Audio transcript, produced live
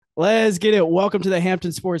Let's get it. Welcome to the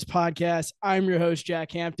Hampton Sports Podcast. I'm your host,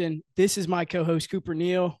 Jack Hampton. This is my co-host, Cooper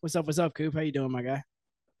Neal. What's up? What's up, Coop? How you doing, my guy?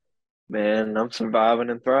 Man, I'm surviving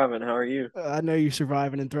and thriving. How are you? I know you're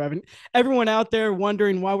surviving and thriving. Everyone out there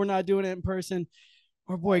wondering why we're not doing it in person,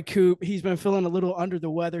 our boy Coop, he's been feeling a little under the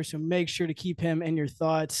weather, so make sure to keep him in your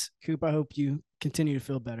thoughts. Coop, I hope you continue to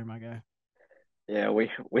feel better, my guy. Yeah,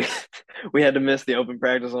 we we had to miss the open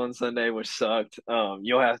practice on Sunday, which sucked.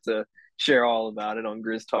 You'll have to share all about it on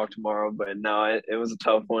Grizz Talk tomorrow. But no, it was a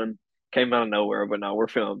tough one. Came out of nowhere, but no, we're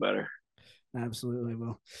feeling better. Absolutely.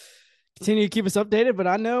 Well, continue to keep us updated. But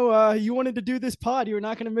I know you wanted to do this pod. You were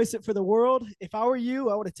not going to miss it for the world. If I were you,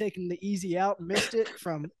 I would have taken the easy out and missed it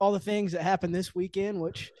from all the things that happened this weekend,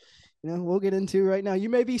 which, we'll get into right now. You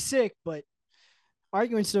may be sick, but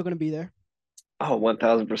arguing's still going to be there. Oh,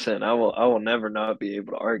 1000%. I will never not be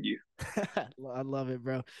able to argue. I love it,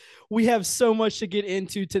 bro. We have so much to get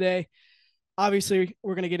into today. Obviously,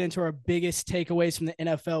 we're going to get into our biggest takeaways from the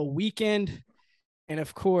NFL weekend. And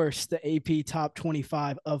of course, the AP top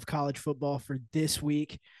 25 of college football for this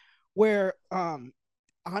week, where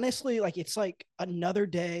honestly, like it's like another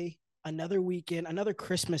day, another weekend, another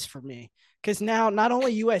Christmas for me. Because now not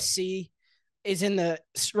only USC is in the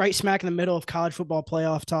right smack in the middle of college football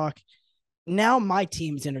playoff talk, now my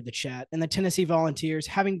team's entered the chat and the Tennessee Volunteers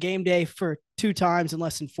having game day for 2 times in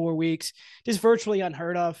less than 4 weeks, just virtually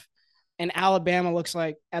unheard of. And Alabama looks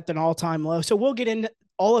like at an all-time low. So we'll get into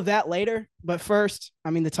all of that later. But first,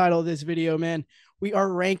 the title of this video, man, we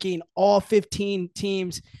are ranking all 15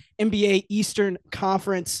 teams, NBA Eastern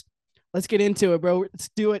Conference. Let's get into it, bro. Let's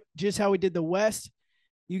do it just how we did the West.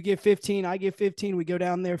 You get 15, I get 15. We go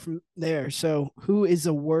down there from there. So who is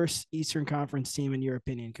the worst Eastern Conference team in your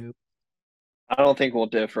opinion, Coop? I don't think we'll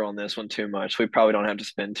differ on this one too much. We probably don't have to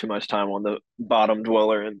spend too much time on the bottom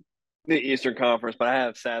dweller in the Eastern Conference, but I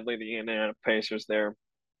have sadly the Indiana Pacers there.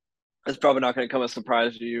 It's probably not going to come as a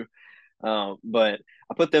surprise to you. But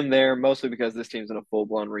I put them there mostly because this team's in a full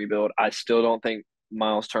blown rebuild. I still don't think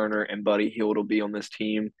Miles Turner and Buddy Hield will be on this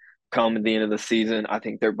team come at the end of the season. I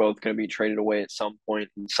think they're both going to be traded away at some point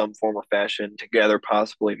in some form or fashion, together,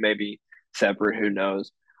 possibly, maybe separate. Who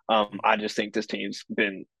knows? I just think this team's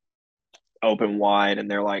been open wide, and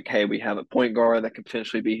they're like, hey, we have a point guard that could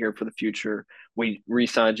potentially be here for the future. We re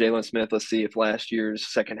signed Jalen Smith. Let's see if last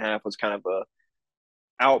year's second half was kind of a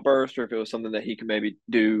outburst or if it was something that he can maybe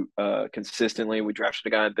do consistently. We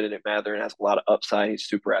drafted a guy in Benedict Mather and has a lot of upside. He's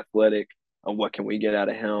super athletic. What can we get out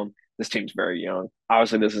of him? This team's very young.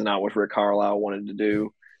 Obviously, this is not what Rick Carlisle wanted to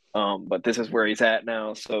do, but this is where he's at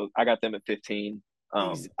now. So I got them at 15.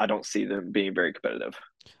 I don't see them being very competitive.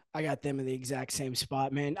 I got them in the exact same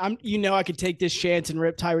spot, man. I could take this chance and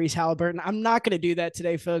rip Tyrese Halliburton. I'm not going to do that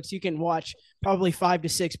today, folks. You can watch probably 5 to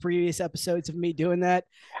 6 previous episodes of me doing that.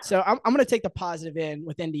 So I'm going to take the positive in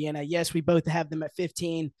with Indiana. Yes, we both have them at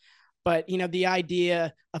 15, but the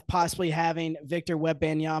idea of possibly having Victor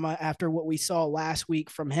Wembanyama after what we saw last week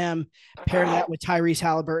from him, pair that with Tyrese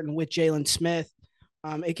Halliburton with Jalen Smith.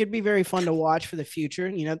 It could be very fun to watch for the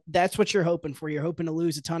future. That's what you're hoping for. You're hoping to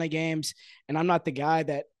lose a ton of games. And I'm not the guy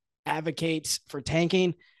that advocates for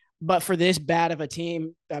tanking, but for this bad of a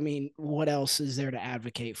team, what else is there to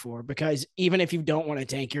advocate for? Because even if you don't want to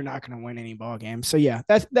tank, you're not going to win any ball games. So yeah,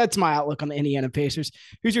 that's my outlook on the Indiana Pacers.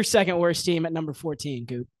 Who's your second worst team at number 14,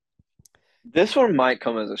 Coop? This one might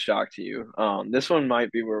come as a shock to you. This one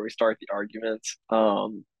might be where we start the arguments.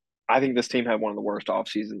 I think this team had one of the worst off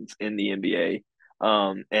seasons in the NBA.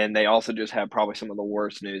 And they also just had probably some of the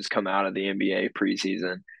worst news come out of the NBA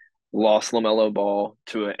preseason. Lost LaMelo Ball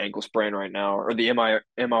to an ankle sprain right now, or the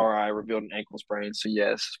MRI revealed an ankle sprain. So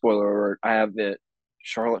yes, spoiler alert, I have the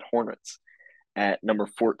Charlotte Hornets at number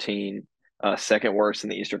 14, second worst in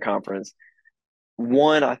the Eastern Conference.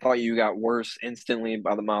 One, I thought you got worse instantly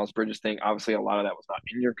by the Miles Bridges thing. Obviously, a lot of that was not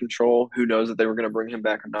in your control. Who knows if they were going to bring him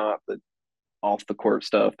back or not? But off the court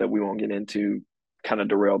stuff that we won't get into kind of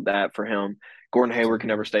derailed that for him. Gordon Hayward can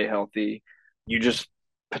never stay healthy. You just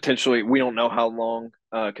potentially, we don't know how long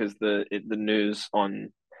because the news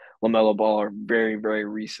on LaMelo Ball are very, very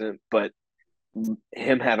recent, but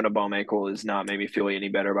him having a bum ankle is not made me feel any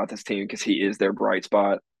better about this team because he is their bright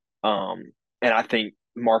spot. And I think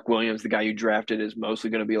Mark Williams, the guy you drafted, is mostly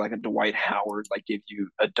going to be like a Dwight Howard, like give you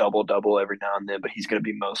a double double every now and then, but he's going to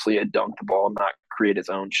be mostly a dunk the ball, not create his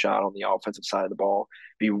own shot on the offensive side of the ball,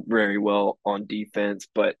 be very well on defense.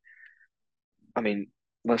 But I mean,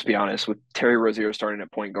 let's be honest, with Terry Rozier starting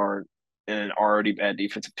at point guard and an already bad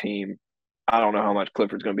defensive team, I don't know how much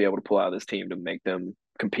Clifford's going to be able to pull out of this team to make them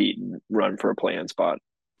compete and run for a play-in spot.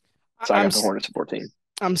 So I I'm got the Hornets at 14.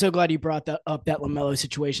 I'm so glad you brought that LaMelo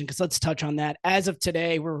situation because let's touch on that. As of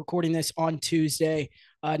today, we're recording this on Tuesday.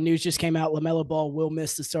 News just came out LaMelo Ball will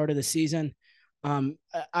miss the start of the season.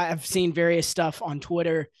 I've seen various stuff on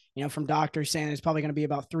Twitter, from doctors saying it's probably going to be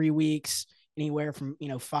about 3 weeks, anywhere from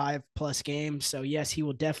 5+ games. So yes, he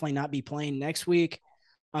will definitely not be playing next week.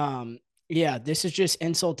 Yeah, this is just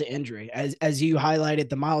insult to injury. As you highlighted,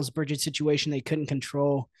 the Miles Bridges situation they couldn't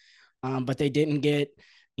control, but they didn't get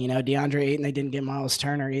DeAndre Ayton. They didn't get Miles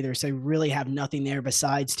Turner either. So they really have nothing there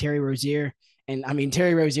besides Terry Rozier. And I mean,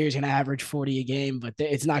 Terry Rozier is going to average 40 a game, but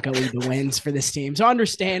it's not going to lead to wins for this team. So I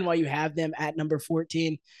understand why you have them at number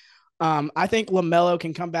 14. I think LaMelo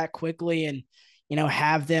can come back quickly and,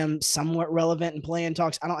 have them somewhat relevant in play-in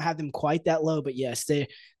talks. I don't have them quite that low, but yes,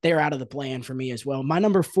 they're out of the plan for me as well. My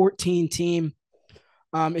number 14 team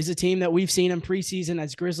is a team that we've seen in preseason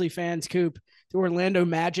as Grizzly fans, Coop, the Orlando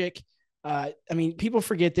Magic. I mean, people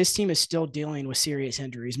forget this team is still dealing with serious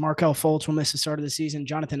injuries. Markelle Fultz will miss the start of the season.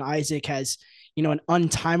 Jonathan Isaac has, an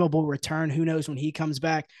untimable return. Who knows when he comes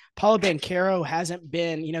back? Paolo Banchero hasn't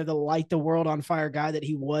been, the light the world on fire guy that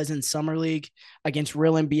he was in summer league against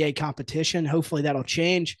real NBA competition. Hopefully that'll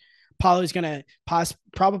change. Paulo's going to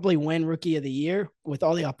probably win Rookie of the Year with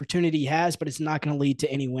all the opportunity he has, but it's not going to lead to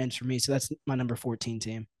any wins for me. So that's my number 14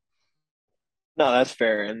 team. No, that's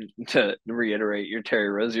fair. And to reiterate your Terry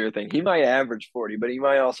Rozier thing, he might average 40, but he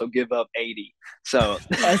might also give up 80. So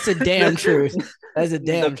that's a damn truth. That's a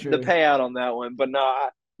damn truth. The payout on that one. But no,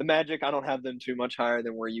 the Magic, I don't have them too much higher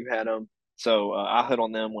than where you had them. So I'll hit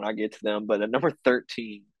on them when I get to them. But at number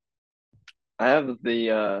 13, I have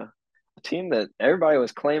the team that everybody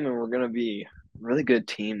was claiming were going to be a really good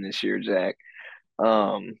team this year, Jack.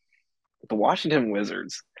 The Washington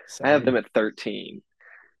Wizards. Same. I have them at 13.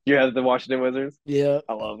 You have the Washington Wizards? Yeah.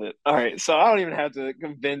 I love it. All right. So I don't even have to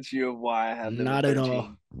convince you of why I have them Not at at 13.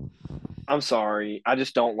 all. I'm sorry. I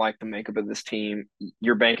just don't like the makeup of this team.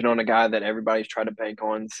 You're banking on a guy that everybody's tried to bank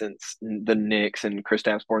on since the Knicks and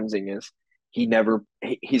Kristaps Porzingis. He's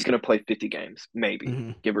going to play 50 games,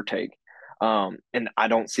 maybe, give or take. And I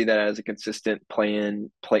don't see that as a consistent even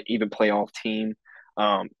playoff team.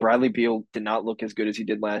 Bradley Beal did not look as good as he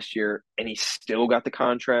did last year, and he still got the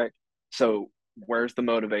contract. So where's the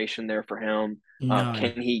motivation there for him?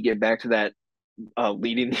 Can he get back to that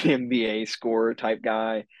leading the NBA scorer type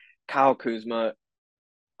guy? Kyle Kuzma,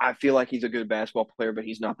 I feel like he's a good basketball player, but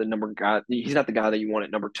he's not the guy. He's not the guy that you want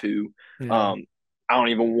at number 2. Yeah. I don't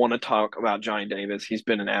even want to talk about Johnny Davis. He's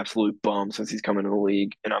been an absolute bum since he's come into the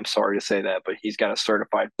league, and I'm sorry to say that, but he's got a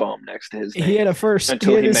certified bum next to his name. He had his first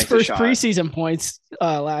preseason points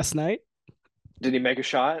last night. Did he make a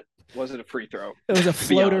shot? Was it a free throw? It was a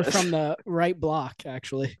floater from the right block,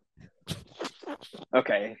 actually.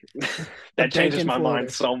 Okay. That changes my mind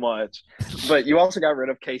so much. But you also got rid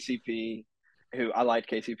of KCP, who I liked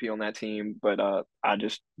KCP on that team, but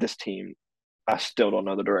this team, I still don't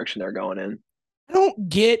know the direction they're going in. I don't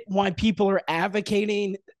get why people are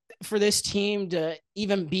advocating for this team to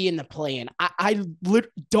even be in the play-in. I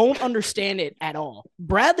don't understand it at all.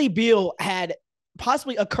 Bradley Beal had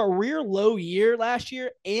possibly a career low year last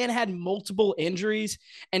year and had multiple injuries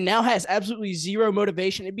and now has absolutely zero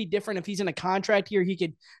motivation. It'd be different if he's in a contract year. He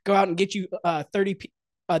could go out and get you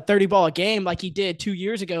 30 ball a game like he did 2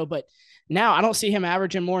 years ago. But now I don't see him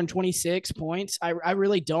averaging more than 26 points. I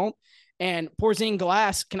really don't. And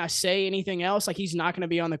Porzingis, can I say anything else? Like, he's not going to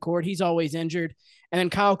be on the court. He's always injured. And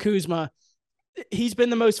then Kyle Kuzma, he's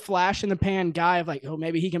been the most flash in the pan guy of like, oh,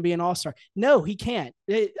 maybe he can be an all-star. No, he can't.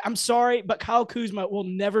 I'm sorry, but Kyle Kuzma will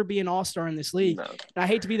never be an all-star in this league. No. And I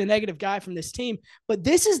hate to be the negative guy from this team, but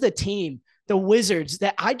this is the team, the Wizards,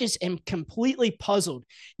 that I just am completely puzzled.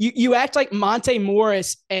 You act like Monte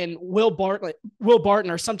Morris and Will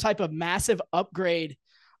Barton are some type of massive upgrade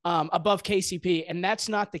above KCP, and that's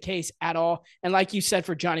not the case at all. And like you said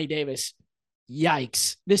for Johnny Davis,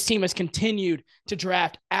 yikes. This team has continued to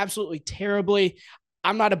draft absolutely terribly.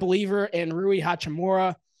 I'm not a believer in Rui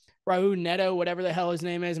Hachimura, Raul Neto, whatever the hell his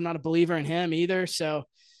name is. I'm not a believer in him either. So,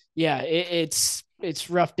 yeah, it's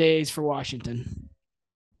rough days for Washington.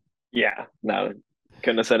 Yeah, no,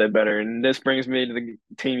 couldn't have said it better. And this brings me to the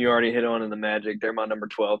team you already hit on in the Magic. They're my number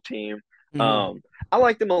 12 team. Mm-hmm. I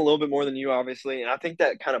like them a little bit more than you, obviously, and I think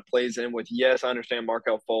that kind of plays in with, yes, I understand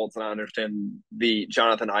Markelle Fultz, and I understand the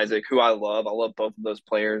Jonathan Isaac, who I love. I love both of those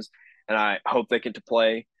players, and I hope they get to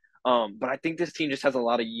play. But I think this team just has a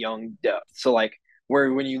lot of young depth. So, like,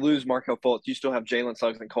 where when you lose Markelle Fultz, you still have Jalen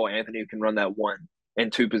Suggs and Cole Anthony who can run that 1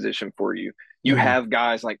 and 2 position for you. You have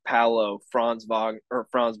guys like Paolo, Franz Wagner,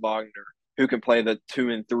 who can play the 2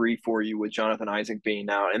 and 3 for you with Jonathan Isaac being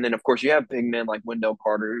out. And then, of course, you have big men like Wendell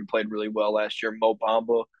Carter, who played really well last year. Mo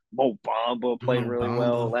Bamba played really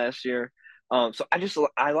well last year. So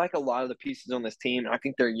I like a lot of the pieces on this team. I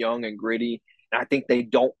think they're young and gritty. I think they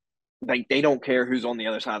don't care who's on the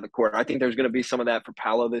other side of the court. I think there's going to be some of that for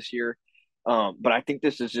Paolo this year. But I think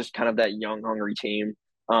this is just kind of that young, hungry team.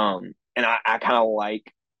 And I kind of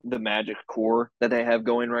like the Magic core that they have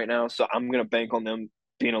going right now. So I'm going to bank on them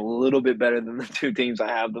being a little bit better than the two teams I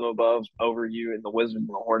have them above over you and the Wizards and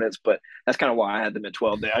the Hornets. But that's kind of why I had them at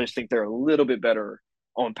 12. I just think they're a little bit better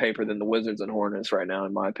on paper than the Wizards and Hornets right now,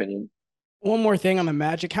 in my opinion. One more thing on the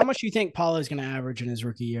Magic. How much do you think Paulo is going to average in his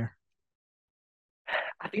rookie year?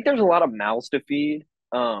 I think there's a lot of mouths to feed.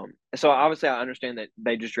 So obviously I understand that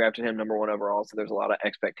they just drafted him number one overall, so there's a lot of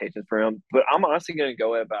expectations for him. But I'm honestly going to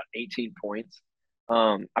go at about 18 points.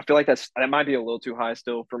 I feel like that might be a little too high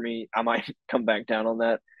still for me. I might come back down on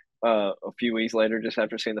that a few weeks later, just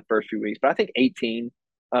after seeing the first few weeks. But I think 18,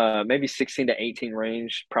 maybe 16 to 18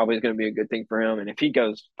 range probably is going to be a good thing for him. And if he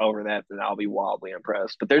goes over that, then I'll be wildly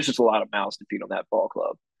impressed. But there's just a lot of mouths to feed on that ball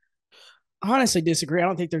club. I honestly disagree. I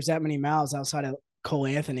don't think there's that many mouths outside of Cole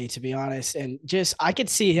Anthony, to be honest. And just I could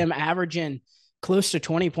see him averaging close to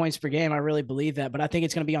 20 points per game. I really believe that, but I think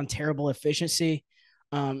it's going to be on terrible efficiency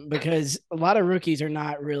because a lot of rookies are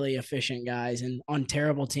not really efficient guys. And on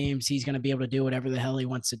terrible teams, he's going to be able to do whatever the hell he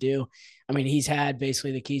wants to do. I mean, he's had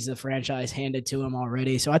basically the keys of the franchise handed to him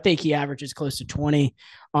already. So I think he averages close to 20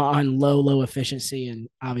 on low efficiency and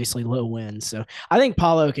obviously low wins. So I think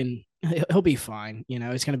Paulo he'll be fine. You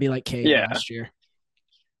know, it's going to be like Cade Yeah, last year.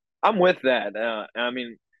 I'm with that. I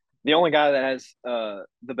mean, the only guy that has the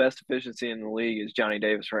best efficiency in the league is Johnny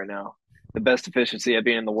Davis right now. The best efficiency at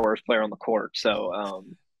being the worst player on the court. So,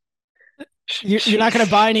 you're not going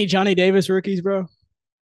to buy any Johnny Davis rookies, bro?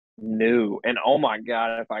 no. And oh my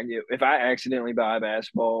god, if I accidentally buy a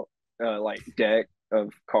basketball like deck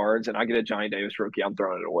of cards and I get a Johnny Davis rookie, I'm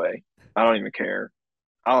throwing it away. I don't even care.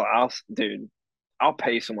 Dude, I'll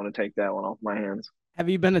pay someone to take that one off my hands. Have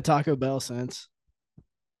you been to Taco Bell since?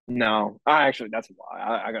 No, I actually that's a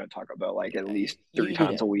lie. I got to Taco Bell like at least three Yeah,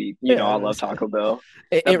 times a week. You know, yeah. I love Taco Bell.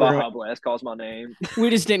 It, That it Baja Blast calls my name. we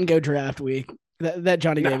just didn't go draft week. That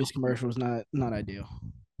Johnny No, Davis commercial was not ideal.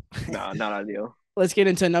 no, not ideal. Let's get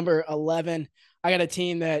into number 11. I got a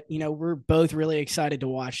team that we're both really excited to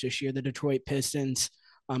watch this year, the Detroit Pistons.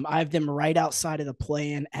 I have them right outside of the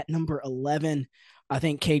play-in at number 11. I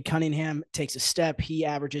think Cade Cunningham takes a step. He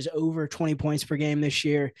averages over 20 points per game this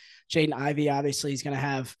year. Jaden Ivey obviously is going to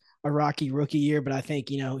have a rocky rookie year, but I think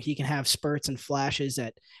he can have spurts and flashes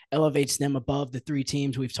that elevates them above the three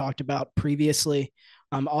teams we've talked about previously.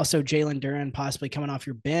 Also, Jalen Duren possibly coming off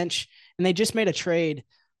your bench, and they just made a trade.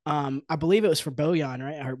 I believe it was for Bojan,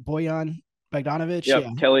 right? Or Bojan Bogdanovic. Yep,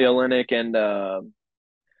 Yeah. Kelly Olynyk and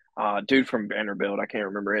dude from Vanderbilt. I can't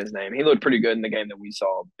remember his name. He looked pretty good in the game that we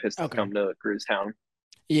saw Pistons Okay. come to Cruztown.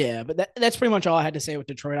 Yeah, but that's pretty much all I had to say with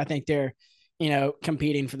Detroit. I think they're,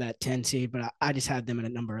 competing for that 10 seed, but I just had them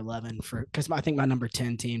at number 11 because I think my number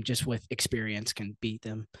 10 team, just with experience, can beat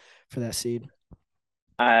them for that seed.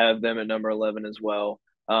 I have them at number 11 as well.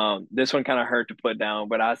 This one kind of hurt to put down,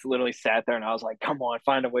 but I literally sat there and I was like, "Come on,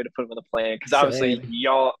 find a way to put them in the plan." Because obviously, Same.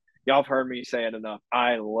 y'all have heard me say it enough.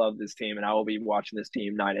 I love this team, and I will be watching this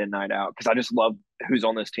team night in, night out because I just love who's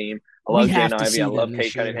on this team. I We love have Jane to Ivey. I see them love this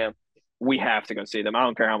Kate year. Cunningham. We have to go see them. I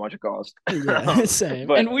don't care how much it costs. Yeah, same.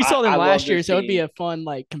 But And we saw them I love last year, this so it'd be team. a fun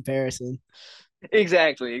comparison.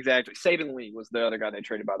 Exactly. Saban Lee was the other guy they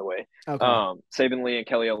traded, by the way. Okay. Saban Lee and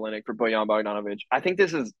Kelly Olynyk for Bojan Bogdanovic. I think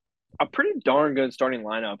this is a pretty darn good starting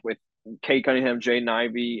lineup with Kate Cunningham, Jaden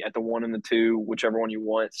Ivey at the 1 and the 2, whichever one you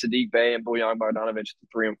want. Sadiq Bey and Bojan Bogdanovic at the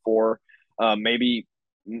 3 and 4. Maybe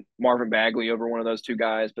Marvin Bagley over one of those two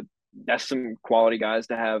guys, but that's some quality guys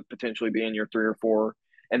to have potentially be in your 3 or 4.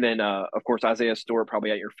 And then, of course, Isaiah Stewart probably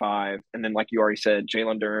at your 5. And then, like you already said,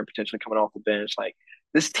 Jalen Duren potentially coming off the bench. Like,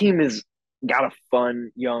 this team is got a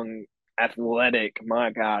fun, young, athletic, my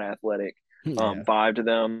God, athletic Yeah. vibe to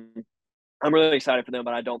them. I'm really excited for them,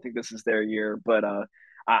 but I don't think this is their year. But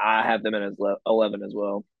I have them in as 11 as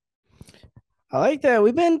well. I like that.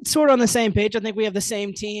 We've been sort of on the same page. I think we have the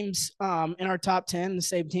same teams in our top 10, the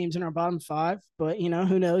same teams in our bottom 5. But,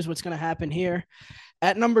 who knows what's going to happen here.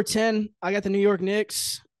 At number 10, I got the New York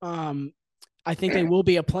Knicks. I think they will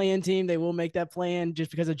be a play-in team. They will make that play-in just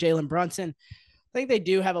because of Jalen Brunson. I think they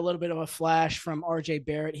do have a little bit of a flash from R.J.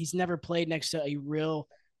 Barrett. He's never played next to a real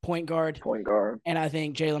point guard. Point guard. And I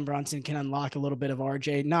think Jalen Brunson can unlock a little bit of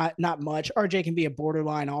RJ. Not much. RJ can be a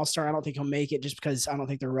borderline all-star. I don't think he'll make it just because I don't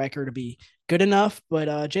think the record will be good enough. But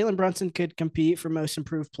Jalen Brunson could compete for most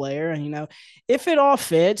improved player. And, if it all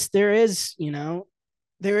fits, there is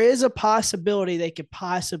a possibility they could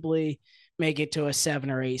possibly make it to a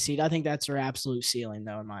 7 or 8 seed. I think that's their absolute ceiling,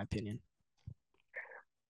 though, in my opinion.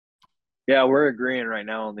 Yeah, we're agreeing right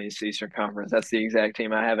now on the Eastern Conference. That's the exact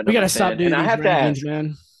team I have at We got number to stop 10. And doing these rankings,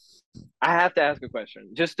 man. I have to ask a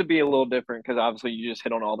question just to be a little different because obviously you just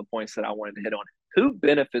hit on all the points that I wanted to hit on. Who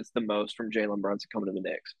benefits the most from Jalen Brunson coming to the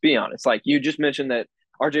Knicks? Be honest. Like you just mentioned that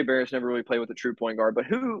RJ Barrett's never really played with a true point guard, but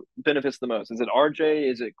who benefits the most? Is it RJ?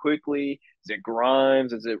 Is it Quickly? Is it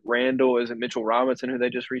Grimes? Is it Randall? Is it Mitchell Robinson who they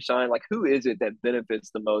just re-signed? Like who is it that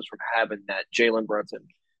benefits the most from having that Jalen Brunson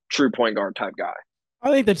true point guard type guy? I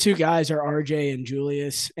think the two guys are RJ and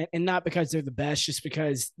Julius, and not because they're the best, just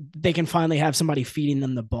because they can finally have somebody feeding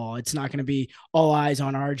them the ball. It's not going to be all eyes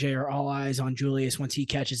on RJ or all eyes on Julius once he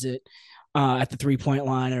catches it at the 3-point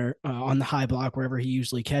line or on the high block, wherever he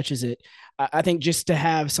usually catches it. I think just to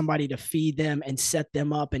have somebody to feed them and set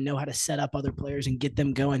them up and know how to set up other players and get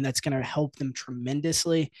them going, that's going to help them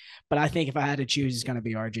tremendously. But I think if I had to choose, it's going to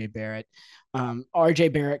be RJ Barrett.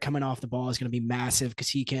 RJ Barrett coming off the ball is going to be massive because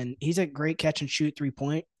he's a great catch and shoot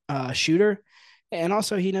 3-point shooter. And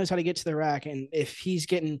also he knows how to get to the rack. And if he's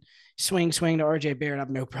getting swing to RJ Barrett, I have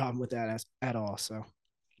no problem with that at all. So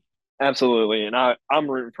Absolutely. And I'm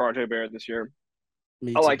rooting for RJ Barrett this year.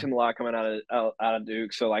 me I too. liked him a lot coming out of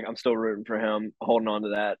Duke, so like I'm still rooting for him, holding on to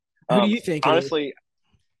that. Who do you think it is? Honestly,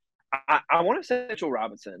 I want to say Mitchell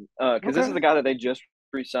Robinson because this is Okay. the guy that they just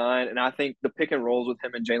re-signed, and I think the pick and rolls with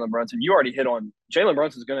him and Jalen Brunson. You already hit on Jalen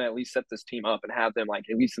Brunson's going to at least set this team up and have them like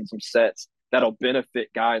at least in some sets that'll benefit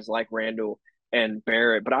guys like Randall and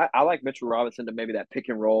Barrett. But I like Mitchell Robinson to maybe that pick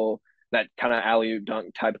and roll, that kind of alley oop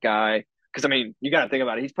dunk type guy. Because I mean, you got to think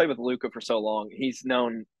about it. He's played with Luka for so long.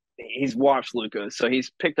 He's watched Luka, so he's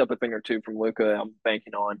picked up a thing or two from Luka. I'm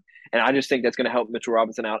banking on, and I just think that's going to help Mitchell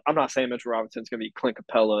Robinson out. I'm not saying Mitchell Robinson's going to be Clint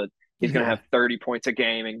Capella. He's going to Yeah. have 30 points a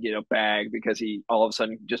game and get a bag because he all of a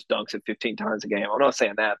sudden just dunks it 15 times a game. I'm not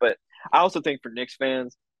saying that, but I also think for Knicks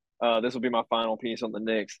fans, this will be my final piece on the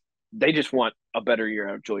Knicks. They just want a better year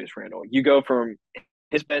out of Julius Randle. You go from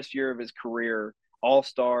his best year of his career, All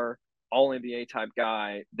Star, All NBA type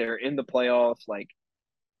guy. They're in the playoffs. Like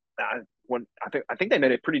I think they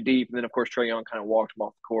made it pretty deep, and then of course Trae Young kind of walked him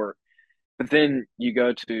off the court. But then you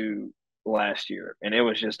go to last year, and it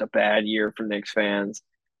was just a bad year for Knicks fans.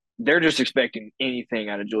 They're just expecting anything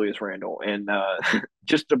out of Julius Randle, and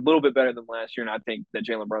just a little bit better than last year. And I think that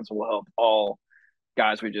Jalen Brunson will help all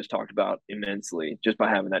guys we just talked about immensely just by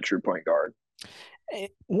having that true point guard.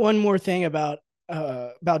 One more thing about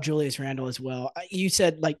Julius Randle as well. You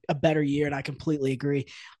said like a better year, and I completely agree.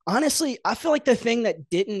 Honestly, I feel like the thing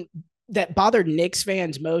that bothered Knicks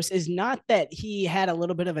fans most is not that he had a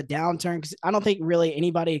little bit of a downturn, because I don't think really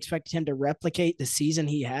anybody expected him to replicate the season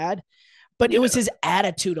he had, but it was Yeah, his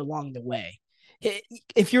attitude along the way.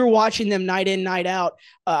 If you're watching them night in, night out,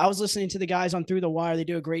 I was listening to the guys on Through the Wire. They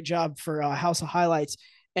do a great job for House of Highlights.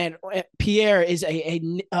 And Pierre is a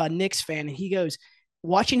Knicks fan, and he goes,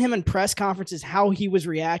 watching him in press conferences, how he was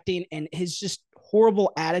reacting and his just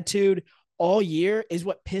horrible attitude all year is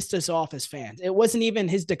what pissed us off as fans. It wasn't even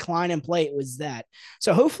his decline in play, it was that.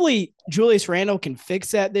 So hopefully Julius Randle can fix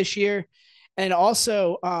that this year. And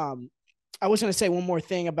also, I was going to say one more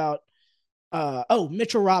thing about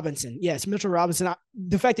Mitchell Robinson. Yes, Mitchell Robinson.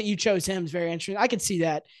 The fact that you chose him is very interesting. I could see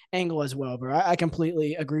that angle as well, bro. I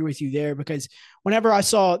completely agree with you there, because whenever I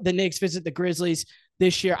saw the Knicks visit the Grizzlies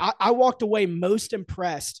this year, I walked away most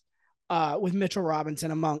impressed with Mitchell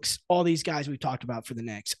Robinson amongst all these guys we talked about for the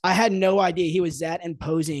Knicks. I had no idea he was that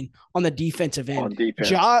imposing on the defensive end. on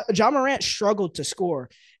defense. Ja Morant struggled to score,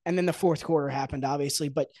 and then the fourth quarter happened, obviously.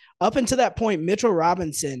 But up until that point, Mitchell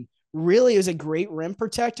Robinson really is a great rim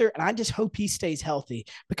protector, and I just hope he stays healthy,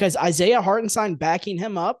 because Isaiah Hartenstein backing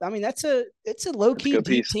him up. I mean, it's a low That's a key good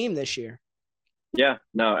deep piece. team this year. Yeah,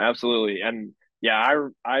 no, absolutely. And yeah,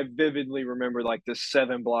 I vividly remember like the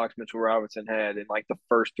 7 blocks Mitchell Robinson had in like the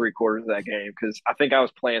first 3 quarters of that game because I think I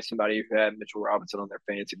was playing somebody who had Mitchell Robinson on their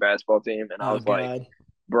fantasy basketball team, and I Oh was like, God.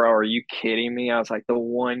 "Bro, are you kidding me?" I was like, "The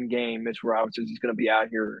one game Mitchell Robinson's just going to be out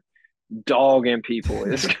here dogging people.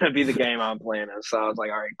 It's going to be the game I'm playing." In. So I was like,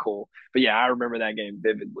 "All right, cool." But yeah, I remember that game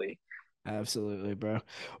vividly. Absolutely, bro.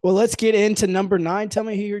 Well, let's get into number 9. Tell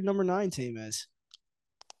me who your number 9 team is.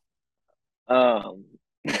 Um,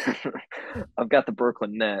 I've got the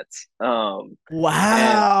Brooklyn Nets. And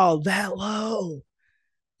Wow, that low.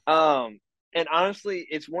 Um, and honestly,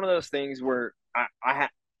 it's one of those things where I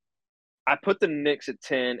put the Knicks at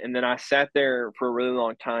 10, and then I sat there for a really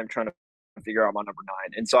long time trying to figure out my number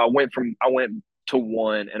 9. And so I went to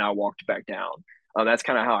 1, and I walked back down. That's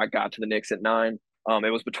kind of how I got to the Knicks at 9.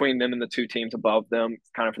 It was between them and the two teams above them,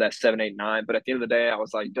 kind of for that 7, 8, 9. But at the end of the day, I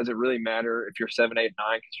was like, does it really matter if you're 7, 8, 9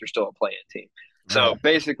 because you're still a playing team? Right. So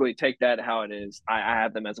basically, take that how it is. I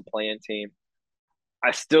have them as a playing team.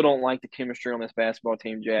 I still don't like the chemistry on this basketball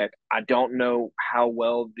team, Jack. I don't know how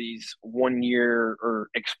well these 1 year or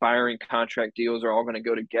expiring contract deals are all going to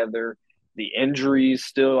go together. The injuries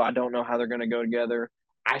still, I don't know how they're going to go together.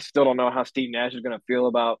 I still don't know how Steve Nash is going to feel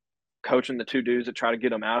about coaching the two dudes that try to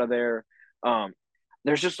get him out of there. Um,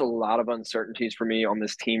 there's just a lot of uncertainties for me on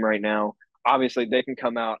this team right now. Obviously, they can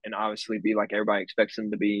come out and obviously be like everybody expects them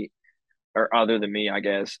to be, or other than me, I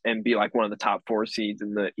guess, and be like one of the top four seeds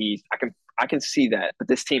in the East. I can see that, but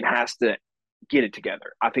this team has to get it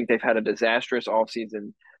together. I think they've had a disastrous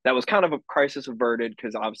offseason that was kind of a crisis averted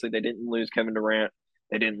because obviously they didn't lose Kevin Durant,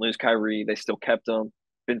 they didn't lose Kyrie, they still kept them.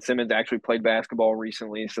 Ben Simmons actually played basketball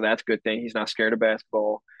recently, so that's a good thing. He's not scared of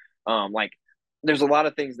basketball. Like, there's a lot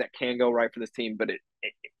of things that can go right for this team, but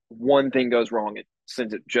one thing goes wrong, it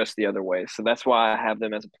sends it just the other way. So that's why I have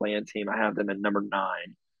them as a play-in team. I have them at number 9.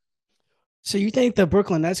 So you think the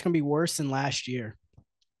Brooklyn Nets going to be worse than last year?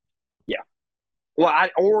 Yeah. Well,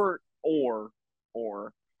 or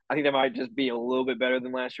I think they might just be a little bit better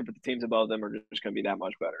than last year, but the teams above them are just going to be that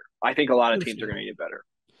much better. I think a lot of teams are going to get better.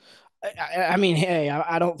 I mean, hey,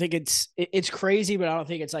 I don't think it's crazy, but I don't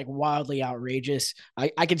think it's like wildly outrageous.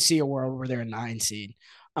 I could see a world where they're a 9 seed.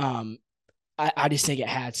 I just think it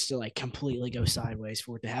has to like completely go sideways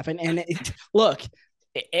for it to happen. And look,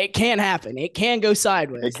 it can happen. It can go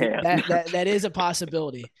sideways. It can. That is a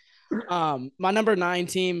possibility. My number 9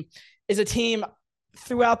 team is a team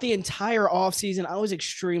throughout the entire offseason I was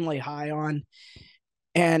extremely high on,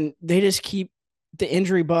 and they just keep the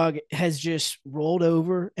injury bug has just rolled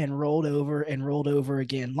over and rolled over and rolled over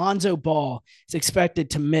again. Lonzo Ball is expected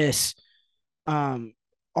to miss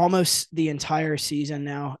almost the entire season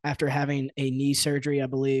now after having a knee surgery, I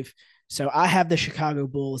believe. So I have the Chicago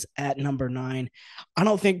Bulls at number 9. I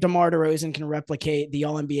don't think DeMar DeRozan can replicate the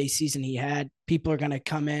All-NBA season he had. People are going to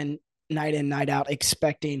come in, night out,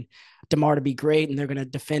 expecting DeMar to be great, and they're going to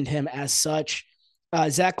defend him as such.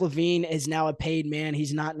 Zach LaVine is now a paid man.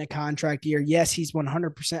 He's not in a contract year. Yes, he's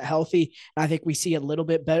 100% healthy. And I think we see a little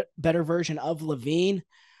bit better version of LaVine,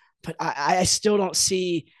 but I still don't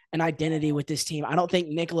see an identity with this team. I don't think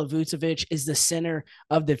Nikola Vucevic is the center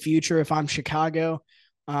of the future if I'm Chicago.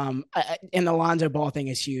 And the Lonzo Ball thing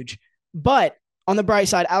is huge. But on the bright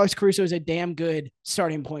side, Alex Caruso is a damn good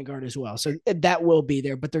starting point guard as well. So that will be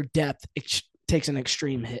there, but their depth takes an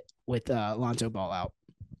extreme hit with Lonzo Ball out.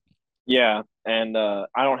 Yeah, and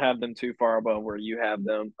I don't have them too far above where you have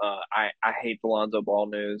them. I hate the Lonzo Ball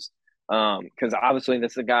news because obviously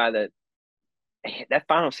this is a guy that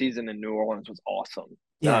final season in New Orleans was awesome.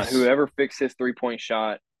 Yes. Whoever fixed his 3-point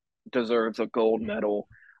shot deserves a gold medal.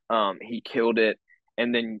 He killed it.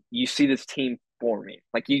 And then you see this team forming.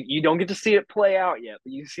 Like you don't get to see it play out yet,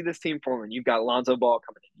 but you see this team forming. You've got Lonzo Ball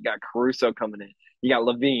coming in. You got Caruso coming in. You got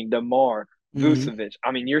LaVine, DeMar, Vucevic.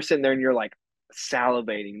 I mean, you're sitting there and you're like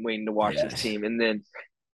salivating, waiting to watch this team. And then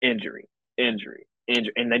injury. And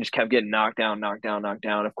they just kept getting knocked down.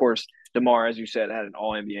 Of course, DeMar, as you said, had an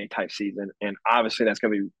All-NBA type season. And obviously that's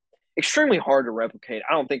going to be extremely hard to replicate.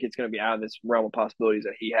 I don't think it's going to be out of this realm of possibilities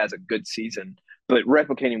that he has a good season, but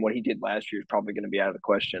replicating what he did last year is probably going to be out of the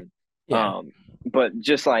question. Yeah. But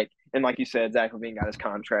just like you said, Zach LaVine got his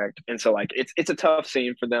contract, and so like it's a tough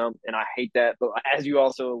scene for them, and I hate that. But as you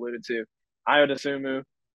also alluded to, Ayo Dosunmu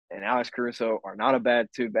and Alex Caruso are not a bad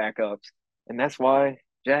 2 backups, and that's why,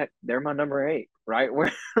 Jack, they're my number 8, right? We're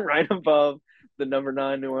right above the number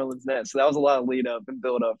 9 New Orleans Nets. So that was a lot of lead up and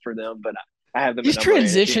build up for them, but I have them. These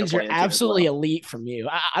transitions are absolutely elite from you.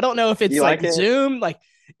 I don't know if it's like Zoom, like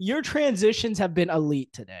your transitions have been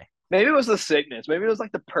elite today. Maybe it was the sickness. Maybe it was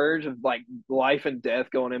like the purge of like life and death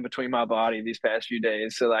going in between my body these past few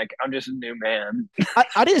days. So like I'm just a new man.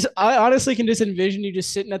 I honestly can just envision you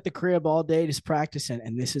just sitting at the crib all day, just practicing,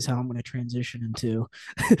 and this is how I'm going to transition into.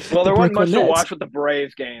 Well, there wasn't much to watch with the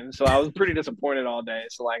Braves game, so I was pretty disappointed all day.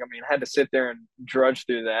 So like, I mean, I had to sit there and drudge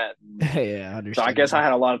through that. Yeah, I understand. So I guess I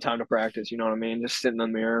had a lot of time to practice. You know what I mean? Just sitting in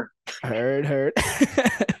the mirror. Heard.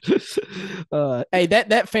 Hey,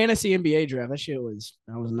 that fantasy NBA draft,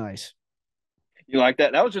 that was nice. You like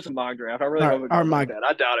that? That was just a mock draft. I really hope it goes like that.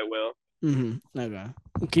 I doubt it will. Mm-hmm. Okay.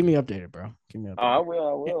 Keep me updated, bro. Keep me updated. I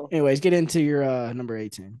will. Anyways, get into your number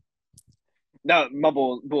 18. No, my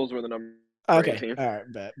Bulls were the number 18. All right,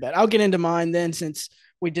 bet. I'll get into mine then, since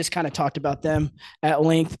we just kind of talked about them at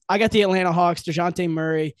length. I got the Atlanta Hawks, DeJounte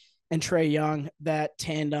Murray and Trae Young. That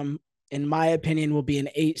tandem, in my opinion, will be an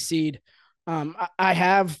 8 seed. I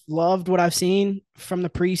have loved what I've seen from the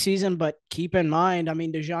preseason, but keep in mind, I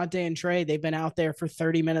mean, DeJounte and Trae, they've been out there for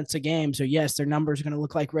 30 minutes a game. So yes, their numbers are going to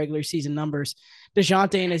look like regular season numbers.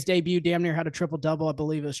 DeJounte in his debut damn near had a triple double. I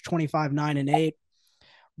believe it was 25, 9, and 8.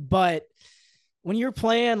 But when you're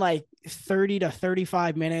playing like 30 to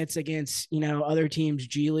 35 minutes against, other teams'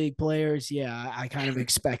 G League players, yeah, I kind of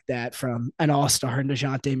expect that from an all-star in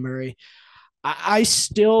DeJounte Murray. I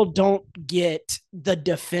still don't get the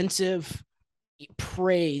defensive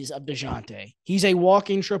praise of DeJounte. He's a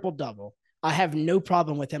walking triple-double. I have no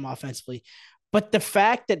problem with him offensively. But the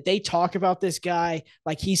fact that they talk about this guy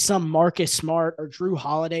like he's some Marcus Smart or Drew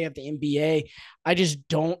Holiday of the NBA, I just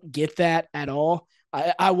don't get that at all.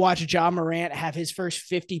 I watched Ja Morant have his first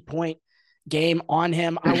 50-point game on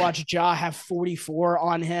him. I watched Ja have 44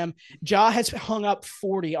 on him. Ja has hung up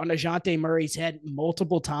 40 on DeJounte Murray's head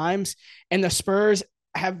multiple times, and the Spurs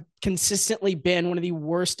have consistently been one of the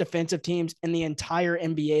worst defensive teams in the entire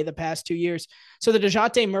NBA the past 2 years. So the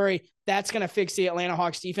DeJounte Murray, that's going to fix the Atlanta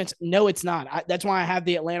Hawks defense. No, it's not. That's why I have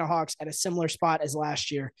the Atlanta Hawks at a similar spot as last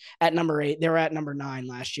year at number 8. They were at number 9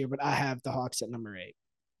 last year, but I have the Hawks at number 8.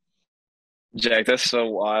 Jack, that's so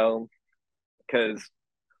wild because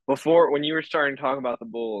when you were starting to talk about the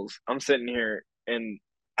Bulls, I'm sitting here and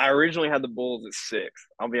I originally had the Bulls at 6.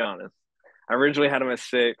 I'll be honest. I originally had them at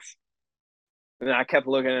 6. And then I kept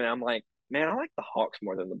looking and I'm like, man, I like the Hawks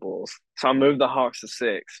more than the Bulls. So I moved the Hawks to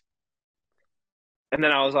 6. And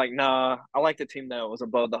then I was like, nah, I like the team that was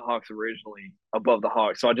above the Hawks originally, above the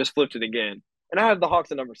Hawks. So I just flipped it again. And I have the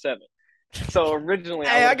Hawks at number 7. So originally,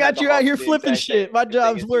 hey, I got you out here flipping shit. My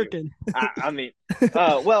job's working.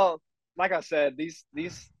 Well, like I said, these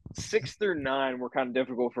 6 through 9 were kind of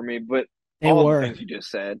difficult for me, but they were the things you just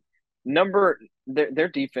said. Their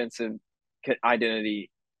defensive identity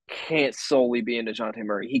can't solely be in DeJounte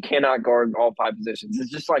Murray. He cannot guard all 5 positions.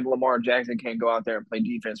 It's just like Lamar Jackson can't go out there and play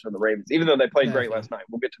defense for the Ravens, even though they played great last night.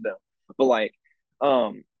 We'll get to them, but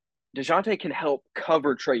DeJounte can help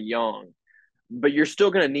cover Trae Young, but you're still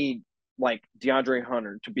going to need like DeAndre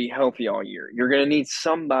Hunter to be healthy all year. You're going to need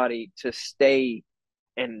somebody to stay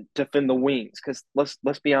and defend the wings because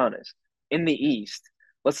let's be honest. In the East,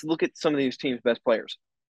 let's look at some of these teams' best players.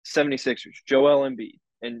 76ers, Joel Embiid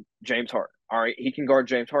and James Harden. All right, he can guard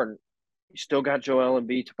James Harden. You still got Joel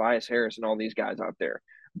Embiid, Tobias Harris, and all these guys out there.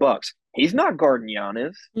 Bucks, he's not guarding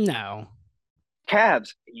Giannis. No. Cavs,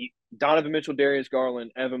 Donovan Mitchell, Darius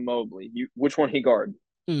Garland, Evan Mobley. Which one he guard?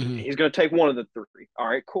 Mm-hmm. He's going to take one of the 3. All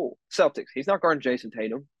right, cool. Celtics, he's not guarding Jason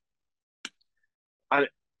Tatum.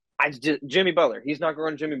 Jimmy Butler, he's not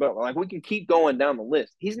guarding Jimmy Butler. Like, we can keep going down the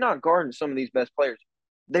list. He's not guarding some of these best players.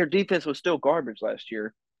 Their defense was still garbage last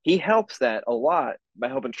year. He helps that a lot by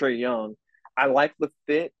helping Trae Young. I like the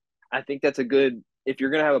fit. I think that's a good – if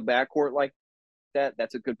you're going to have a backcourt like that,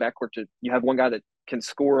 that's a good backcourt. You have one guy that can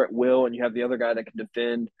score at will and you have the other guy that can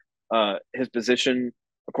defend his position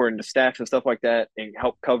according to stats and stuff like that and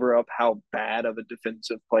help cover up how bad of a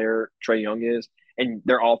defensive player Trae Young is. And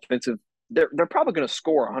their offensive – they're probably going to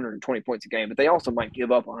score 120 points a game, but they also might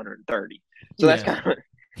give up 130. So that's kind of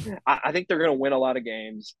 – I think they're going to win a lot of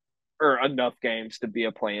games or enough games to be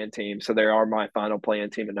a play-in team. So they are my final play-in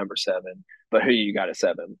team at number 7. But who you got at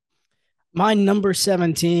 7? My number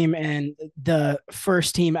 7 team and the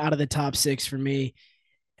first team out of the top 6 for me,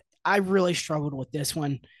 I really struggled with this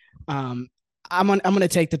one. I'm going to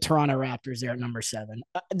take the Toronto Raptors there at number 7.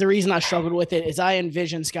 The reason I struggled with it is I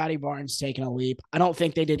envisioned Scotty Barnes taking a leap. I don't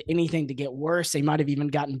think they did anything to get worse. They might have even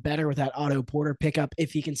gotten better with that Otto Porter pickup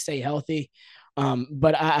if he can stay healthy.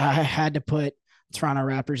 But I had to put Toronto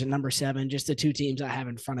Raptors at number 7, just the 2 teams I have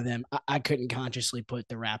in front of them. I couldn't consciously put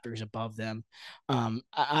the Raptors above them.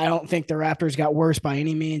 I don't think the Raptors got worse by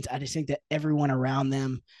any means. I just think that everyone around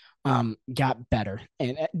them got better.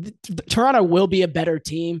 And Toronto will be a better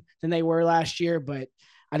team than they were last year, but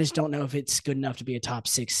I just don't know if it's good enough to be a top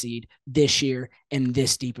 6 seed this year in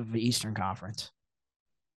this deep of the Eastern Conference.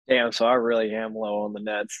 Damn, so I really am low on the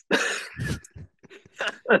Nets.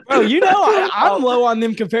 Bro, I'm low on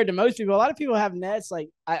them compared to most people. A lot of people have Nets like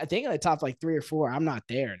I think in the top like 3 or 4. I'm not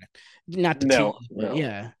there. Not the team. No.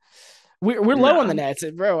 Yeah. We're low on the Nets,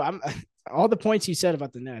 bro. All the points you said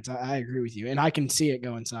about the Nets, I agree with you, and I can see it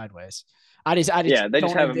going sideways. I just they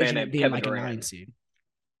just have a man named Kevin like Durant. A 9 seed.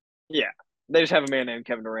 Yeah, they just have a man named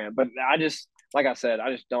Kevin Durant, but like I said,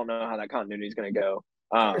 I just don't know how that continuity is going to go.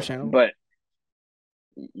 But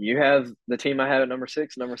you have the team I have at number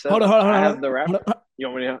 6, number 7. Hold on. I have the Raptors. You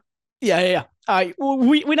want me to? Yeah. All right. Well,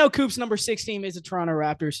 we know Coop's number 6 team is the Toronto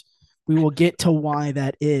Raptors. We will get to why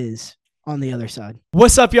that is on the other side.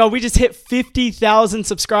 What's up, y'all? We just hit 50,000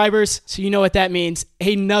 subscribers, so you know what that means.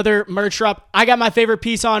 Another merch drop. I got my favorite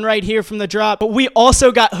piece on right here from the drop, but we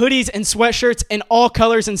also got hoodies and sweatshirts in all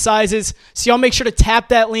colors and sizes, so y'all make sure to tap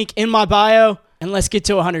that link in my bio. And let's get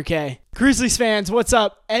to 100K. Grizzlies fans, what's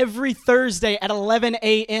up? Every Thursday at 11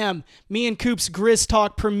 a.m., me and Coop's Grizz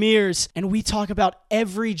Talk premieres, and we talk about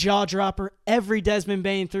every jaw dropper, every Desmond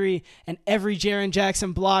Bane 3, and every Jaren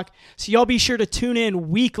Jackson block. So y'all be sure to tune in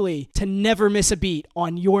weekly to never miss a beat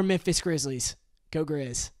on your Memphis Grizzlies. Go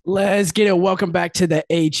Grizz. Let's get it. Welcome back to the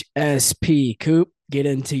HSP. Coop, get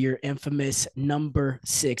into your infamous number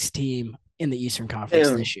 6 team in the Eastern Conference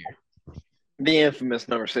this year. The infamous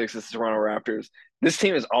number 6 is the Toronto Raptors. This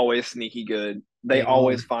team is always sneaky good. They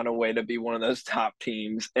always find a way to be one of those top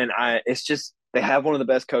teams. And it's just they have one of the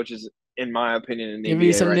best coaches, in my opinion, in the Give NBA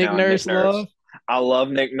me some right Nick now. Nurse love. I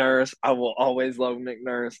love Nick Nurse. I will always love Nick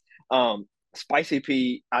Nurse. Spicy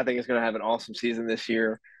P, I think, is going to have an awesome season this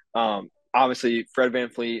year. Obviously, Fred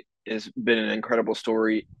VanVleet has been an incredible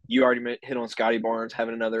story. You already hit on Scotty Barnes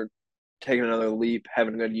taking another leap,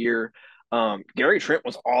 having a good year. Gary Trent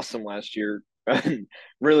was awesome last year.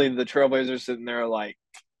 Really, the Trailblazers sitting there like,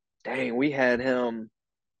 dang, we had him,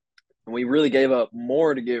 and we really gave up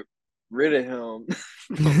more to get rid of him.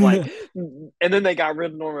 And then they got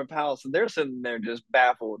rid of Norman Powell, so they're sitting there just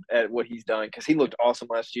baffled at what he's done because he looked awesome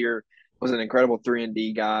last year. Was an incredible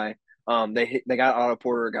 3-and-D guy. They got Otto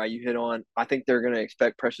Porter, a guy you hit on. I think they're going to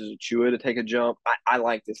expect Precious Achiuwa to take a jump. I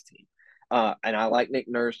like this team, and I like Nick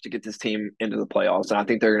Nurse to get this team into the playoffs, and I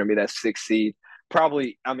think they're going to be that 6th seed.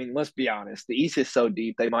 Probably, I mean, let's be honest. The East is so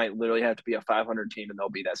deep, they might literally have to be a 500 team, and they'll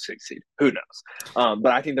be that 6th seed. Who knows?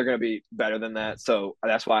 But I think they're going to be better than that. So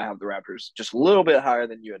that's why I have the Raptors just a little bit higher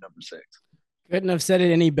than you at number 6. Couldn't have said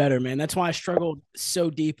it any better, man. That's why I struggled so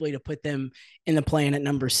deeply to put them in the play-in at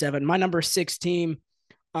number 7. My number 6 team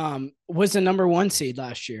was the number 1 seed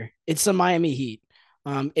last year. It's the Miami Heat.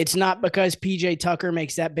 It's not because PJ Tucker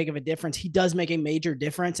makes that big of a difference. He does make a major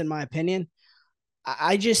difference, in my opinion.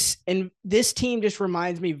 And this team just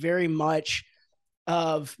reminds me very much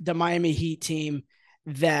of the Miami Heat team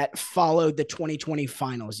that followed the 2020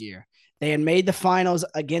 finals year. They had made the finals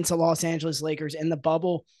against the Los Angeles Lakers in the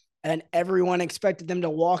bubble, and everyone expected them to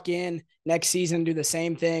walk in next season and do the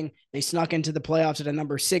same thing. They snuck into the playoffs at a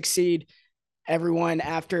number 6 seed. Everyone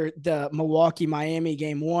after the Milwaukee-Miami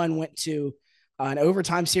game 1 went to an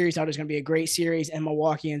overtime series. Thought it was going to be a great series, and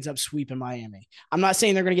Milwaukee ends up sweeping Miami. I'm not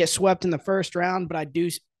saying they're going to get swept in the first round, but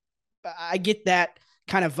I get that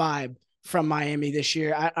kind of vibe from Miami this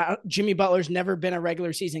year. Jimmy Butler's never been a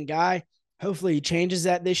regular season guy. Hopefully he changes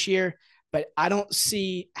that this year, but I don't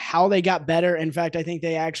see how they got better. In fact, I think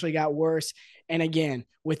they actually got worse. And again,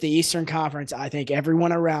 with the Eastern Conference, I think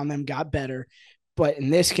everyone around them got better. But in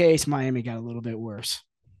this case, Miami got a little bit worse.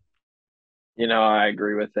 I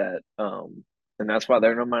agree with that. And that's why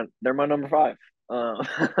they're my number 5.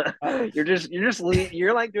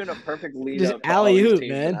 You're like doing a perfect lead just up to all these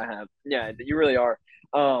teams man. that I have. Yeah, you really are.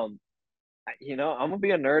 I'm gonna be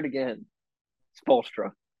a nerd again. Spoelstra.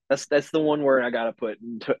 That's the one word I gotta put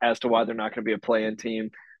as to why they're not gonna be a play-in team.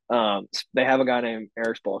 They have a guy named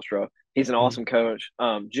Eric Spoelstra. He's an awesome coach.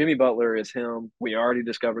 Jimmy Butler is him. We already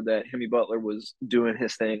discovered that Jimmy Butler was doing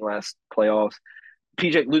his thing last playoffs.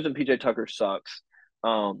 Losing PJ Tucker sucks.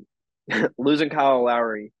 Losing Kyle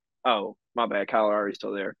Lowry. Oh, my bad. Kyle Lowry's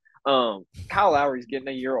still there. Kyle Lowry's getting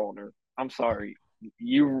a year older. I'm sorry.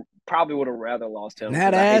 You probably would have rather lost him.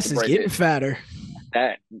 That ass is getting fatter.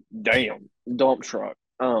 That damn dump truck.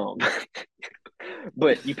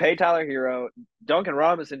 But you pay Tyler Hero. Duncan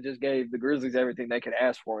Robinson just gave the Grizzlies everything they could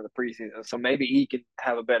ask for in the preseason. So maybe he can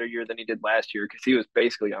have a better year than he did last year because he was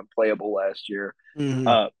basically unplayable last year.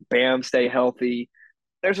 Mm-hmm. Bam, stay healthy.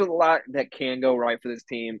 There's a lot that can go right for this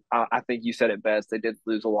team. I think you said it best. They did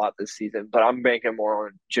lose a lot this season, but I'm banking more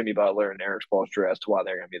on Jimmy Butler and Eric Spoelstra as to why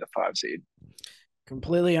they're going to be the 5 seed.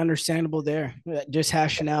 Completely understandable there. Just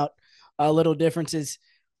hashing out little differences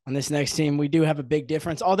on this next team. We do have a big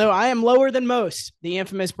difference, although I am lower than most. The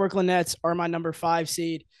infamous Brooklyn Nets are my number 5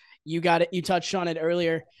 seed. You got it. You touched on it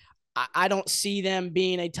earlier. I don't see them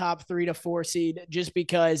being a top 3 to 4 seed just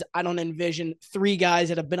because I don't envision 3 guys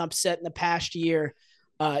that have been upset in the past year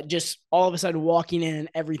just all of a sudden walking in and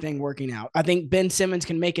everything working out. I think Ben Simmons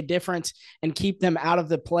can make a difference and keep them out of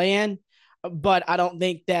the play-in, but I don't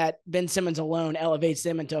think that Ben Simmons alone elevates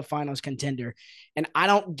them into a finals contender. And I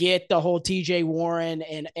don't get the whole TJ Warren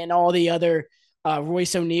and all the other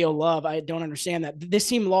Royce O'Neal love. I don't understand that. This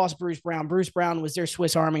team lost Bruce Brown. Bruce Brown was their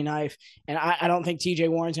Swiss Army knife, and I don't think TJ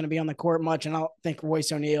Warren's going to be on the court much, and I don't think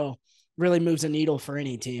Royce O'Neal really moves a needle for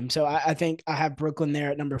any team. So I think I have Brooklyn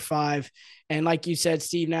there at number 5. And like you said,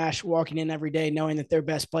 Steve Nash walking in every day knowing that their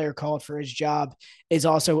best player called for his job is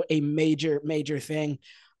also a major, major thing.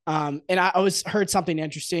 And I heard something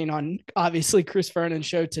interesting on obviously Chris Vernon's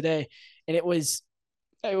show today, and it was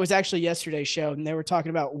actually yesterday's show, and they were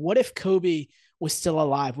talking about what if Kobe was still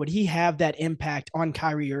alive, would he have that impact on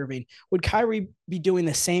Kyrie Irving? Would Kyrie be doing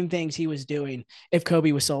the same things he was doing if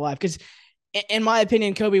Kobe was still alive? Because in my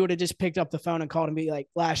opinion, Kobe would have just picked up the phone and called and be like,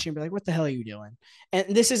 last year and be like, what the hell are you doing?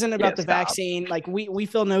 And this isn't about Yeah, the stop. vaccine. Like we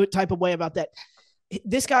feel no type of way about that.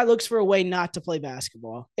 This guy looks for a way not to play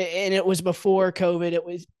basketball. And it was before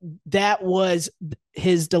COVID. That was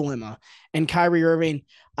his dilemma. And Kyrie Irving,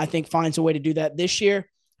 I think, finds a way to do that this year.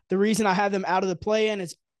 The reason I have them out of the play-in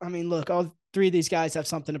is, I mean, look, all three of these guys have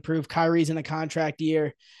something to prove. Kyrie's in a contract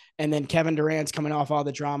year. And then Kevin Durant's coming off all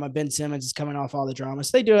the drama. Ben Simmons is coming off all the drama.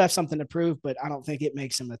 So they do have something to prove, but I don't think it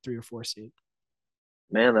makes them a 3 or 4 seed.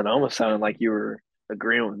 Man, that almost sounded like you were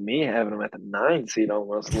agreeing with me having them at the 9 seed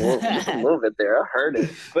almost just a little bit there. I heard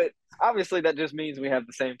it. But obviously that just means we have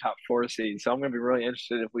the same top 4 seed. So I'm going to be really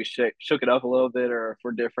interested if we shook it up a little bit or if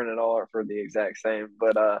we're different at all or if we're the exact same.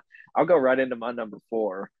 But I'll go right into my number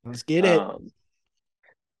 4. Let's get it.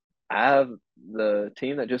 I have the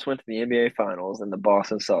team that just went to the NBA Finals and the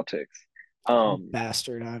Boston Celtics.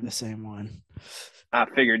 Bastard, I have the same one. I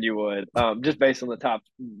figured you would. Just based on the top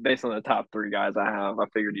 3 guys I have, I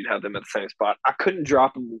figured you'd have them at the same spot. I couldn't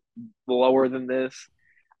drop them lower than this.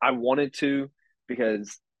 I wanted to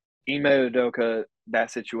because Ime Udoka, that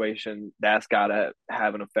situation, that's got to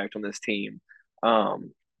have an effect on this team.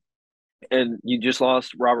 And you just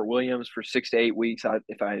lost Robert Williams for 6 to 8 weeks. I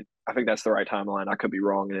think that's the right timeline. I could be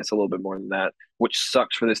wrong, and it's a little bit more than that, which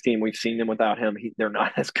sucks for this team. We've seen them without him. They're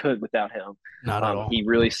not as good without him. Not at all. He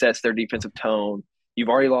really sets their defensive tone. You've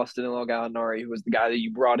already lost Danilo Gallinari, who was the guy that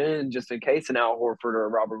you brought in just in case an Al Horford or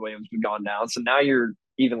Robert Williams had gone down. So now you're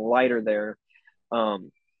even lighter there.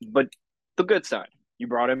 But the good side, you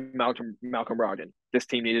brought in Malcolm Brogdon. This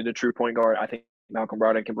team needed a true point guard. I think Malcolm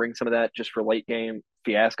Brogdon can bring some of that just for late game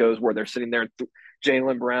fiascos where they're sitting there.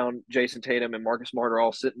 Jaylen Brown, Jason Tatum, and Marcus Smart are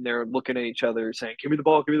all sitting there looking at each other saying, give me the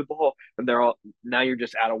ball. And they're all, now you're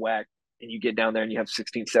just out of whack and you get down there and you have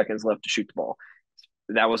 16 seconds left to shoot the ball.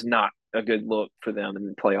 That was not a good look for them in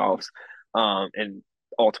the playoffs. And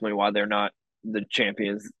ultimately why they're not the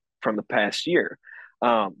champions from the past year.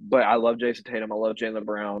 But I love Jason Tatum. I love Jaylen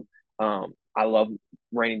Brown. I love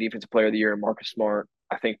reigning defensive player of the year and Marcus Smart.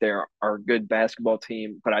 I think they are a good basketball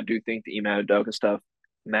team, but I do think the Ime Udoka stuff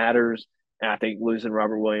matters. And I think losing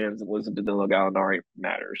Robert Williams and losing Danilo Gallinari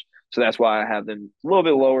matters. So that's why I have them a little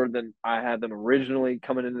bit lower than I had them originally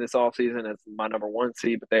coming into this offseason as my number 1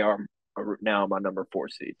 seed, but they are now my number 4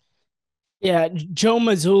 seed. Yeah, Joe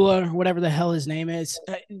Mazzulla, or whatever the hell his name is.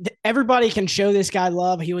 Everybody can show this guy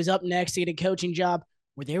love. He was up next to get a coaching job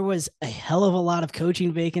where there was a hell of a lot of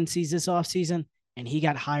coaching vacancies this offseason. And he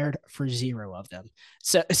got hired for 0 of them.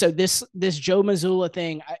 So this Joe Mazzulla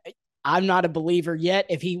thing, I'm not a believer yet.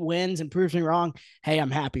 If he wins and proves me wrong, hey,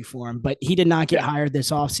 I'm happy for him. But he did not get hired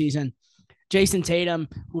this offseason. Jason Tatum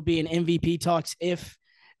will be in MVP talks if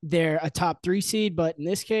they're a top 3 seed. But in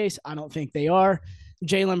this case, I don't think they are.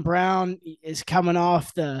 Jaylen Brown is coming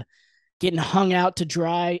off the getting hung out to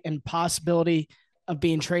dry and possibility of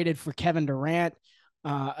being traded for Kevin Durant.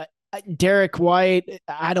 Derek White,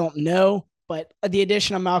 I don't know. But the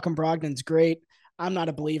addition of Malcolm Brogdon is great. I'm not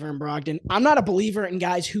a believer in Brogdon. I'm not a believer in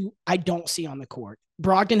guys who I don't see on the court.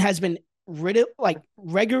 Brogdon has been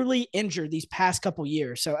regularly injured these past couple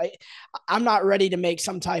years. So I'm not ready to make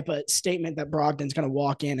some type of statement that Brogdon's going to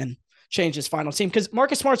walk in and change his final team because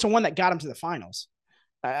Marcus Smart's the one that got him to the finals.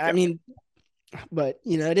 I mean, but,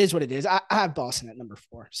 it is what it is. I have Boston at number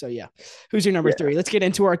 4. So, yeah. Who's your number 3? Let's get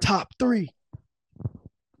into our top 3.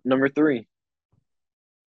 Number 3.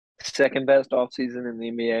 Second best offseason in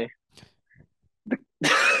the NBA.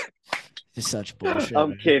 It's such bullshit.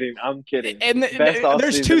 I'm kidding. And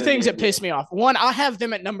there's 2 things that piss me off. One, I have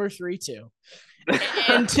them at number 3 too.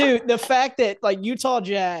 And 2, the fact that Utah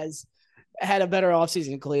Jazz had a better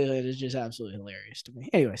offseason than Cleveland is just absolutely hilarious to me.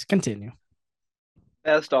 Anyways, continue.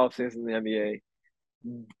 Best offseason in the NBA.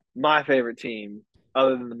 My favorite team,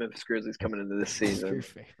 other than the Memphis Grizzlies coming into this season. Your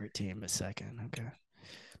favorite team, a second. Okay.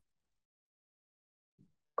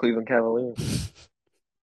 Cleveland Cavaliers.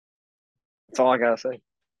 That's all I gotta say.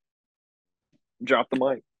 Drop the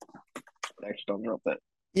mic. Actually, don't drop that.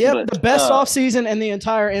 Yeah, the best offseason in the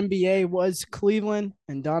entire NBA was Cleveland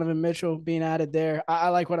and Donovan Mitchell being added there. I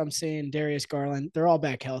like what I'm seeing. Darius Garland, they're all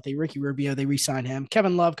back healthy. Ricky Rubio, they re-signed him.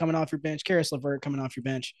 Kevin Love coming off your bench. Karis LeVert coming off your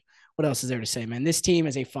bench. What else is there to say, man? This team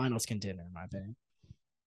is a finals contender, in my opinion.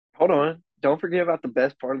 Hold on. Don't forget about the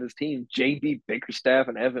best part of this team, J.B. Bickerstaff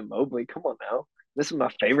and Evan Mobley. Come on now. This is my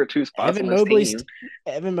favorite 2 spots on this team.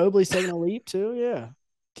 Evan Mobley's taking a leap, too, yeah.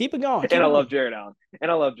 Keep it going. I love Jarrett Allen.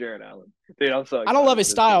 Dude, I'm so excited. I don't love his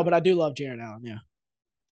style, but I do love Jarrett Allen, yeah.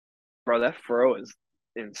 Bro, that fro is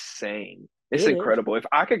insane. It's incredible. If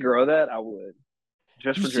I could grow that, I would.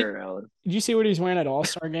 just Did for you see, Jared Allen. did you see what he was wearing at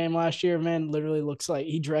All-Star game last year, man? Literally looks like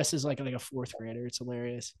he dresses like a fourth grader. It's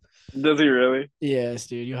hilarious. Does he really? Yes,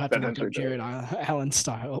 dude. You'll have to That's look up actually dope. Jared Allen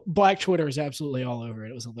style. Black Twitter is absolutely all over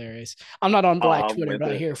it. It was hilarious. I'm not on Oh, Black I'm Twitter, with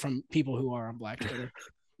but I it. hear from people who are on Black Twitter.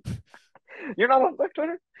 You're not on Black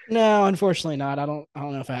Twitter? No, unfortunately not. I don't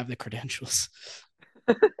know if I have the credentials.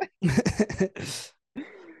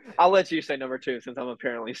 I'll let you say number two since I'm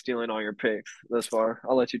apparently stealing all your picks this far.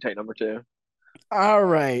 I'll let you take number two. All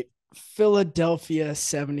right. Philadelphia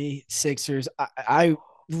 76ers. I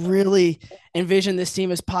really envision this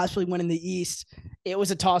team as possibly winning the East. It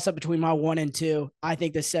was a toss up between my one and two. I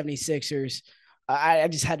think the 76ers, I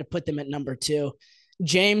just had to put them at number two.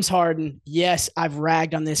 James Harden, yes, I've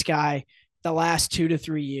ragged on this guy the last 2 to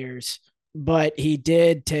 3 years, but he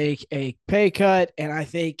did take a pay cut, and I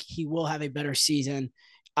think he will have a better season.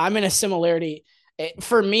 I'm in a similarity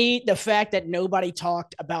for me, the fact that nobody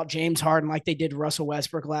talked about James Harden like they did Russell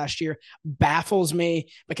Westbrook last year baffles me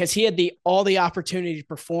because he had all the opportunity to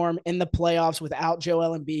perform in the playoffs without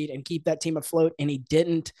Joel Embiid and keep that team afloat, and he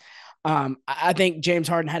didn't. I think James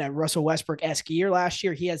Harden had a Russell Westbrook-esque year last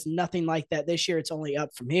year. He has nothing like that this year. It's only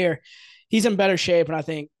up from here. He's in better shape, and I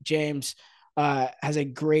think James has a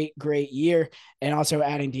great, great year. And also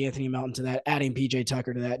adding D'Anthony Melton to that, adding PJ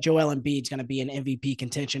Tucker to that. Joel Embiid's going to be in MVP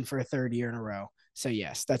contention for a third year in a row. So,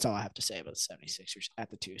 yes, that's all I have to say about the 76ers at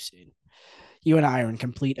the 2 seed. You and I are in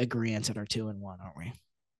complete agreement at our 2-1, aren't we?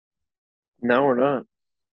 No, we're not.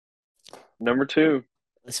 Number two,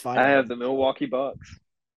 Let's fight I have on. the Milwaukee Bucks.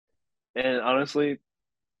 And honestly,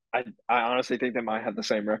 I honestly think they might have the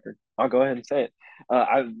same record. I'll go ahead and say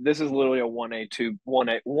it. This is literally a 1A,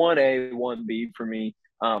 1A, 1B for me.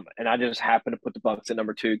 And I just happened to put the Bucks at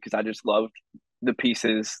number two because I just loved the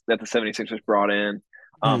pieces that the 76ers brought in.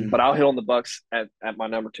 But I'll hit on the Bucks at my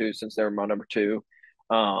number two since they're my number two.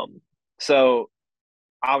 So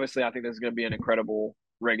obviously, I think this is going to be an incredible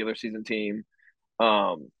regular season team.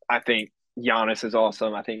 I think Giannis is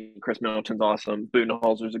awesome. I think Chris Middleton's awesome.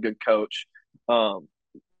 Budenholzer's a good coach. Um,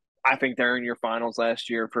 I think they're in your finals last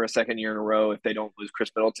year for a second year in a row if they don't lose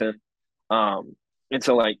Chris Middleton. Um, and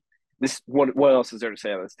so like this, what else is there to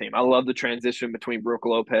say about this team? I love the transition between Brook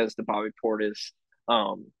Lopez to Bobby Portis.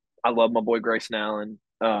 Um, I love my boy Grayson Allen.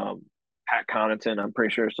 Pat Connaughton, I'm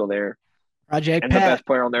pretty sure is still there. Project And the Pat. best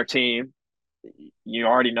player on their team, you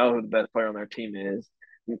already know who the best player on their team is.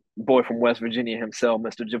 Boy from West Virginia himself,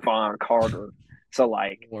 Mr. Javon Carter. So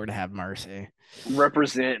like Lord have mercy.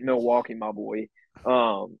 represent Milwaukee, my boy.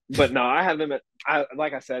 But no, I have them at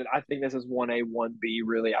like I said, I think this is 1A, 1B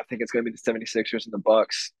really. I think it's gonna be the 76ers and the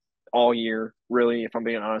Bucks all year, really, if I'm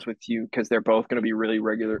being honest with you, because they're both gonna be really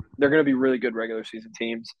regular. They're gonna be really good regular season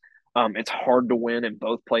teams. It's hard to win in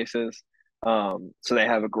both places. So they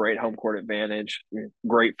have a great home court advantage,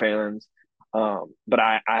 great fans. But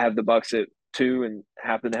I have the Bucks at two and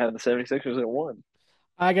happen to have the 76ers at one.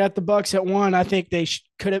 I got the Bucks at one. I think they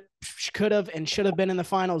could have, and should have been in the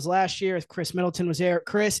finals last year if Chris Middleton was there.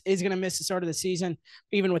 Chris is going to miss the start of the season,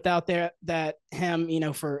 even without that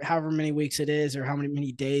him. For however many weeks it is or how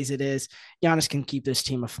many days it is. Giannis can keep this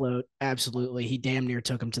team afloat. Absolutely, he damn near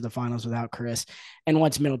took them to the finals without Chris. And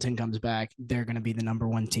once Middleton comes back, they're going to be the number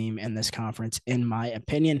one team in this conference, in my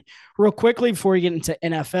opinion. Real quickly before we get into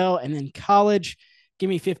NFL and then college,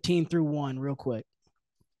 give me 15 through 1 real quick.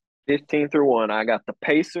 15 through 1. I got the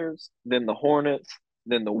Pacers, then the Hornets,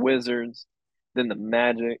 then the Wizards, then the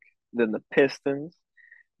Magic, then the Pistons,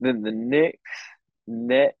 then the Knicks,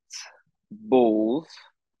 Nets, Bulls,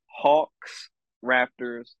 Hawks,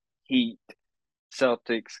 Raptors, Heat,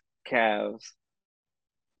 Celtics, Cavs,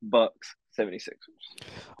 Bucks, 76ers.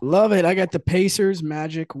 Love it. I got the Pacers,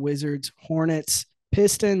 Magic, Wizards, Hornets,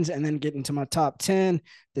 Pistons, and then getting to my top 10.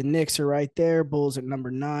 The Knicks are right there. Bulls at number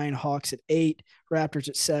 9, Hawks at 8, Raptors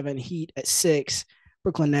at 7, Heat at 6,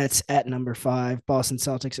 Brooklyn Nets at number 5, Boston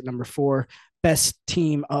Celtics at number 4, best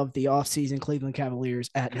team of the offseason, Cleveland Cavaliers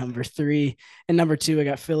at number 3. And number 2, I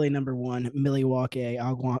got Philly, number 1, Milwaukee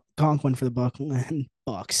Algonquin for the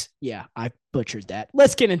Bucks. Yeah, I butchered that.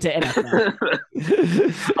 Let's get into NFL.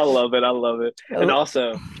 I love it. I love it. And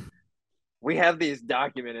also, we have these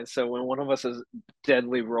documented, so when one of us is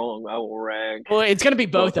deadly wrong, I will rag. Well, it's going to be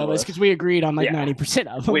both of us because we agreed on 90%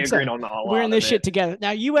 of them. We agreed on all. We're in this shit together.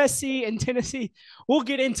 Now, USC and Tennessee, we'll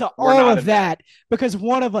get into all of that because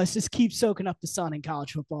one of us just keeps soaking up the sun in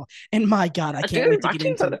college football. And my God, I can't wait to get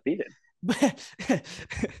into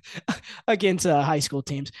it. Against high school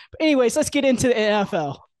teams. But anyways, let's get into the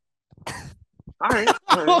NFL. All right.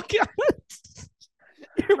 Oh, God.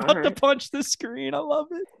 You're about to punch the screen. I love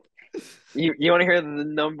it. You want to hear the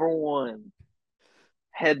number one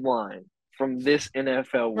headline from this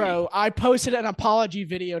NFL week. Bro, I posted an apology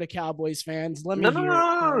video to Cowboys fans. Let me No, no, hear no, it.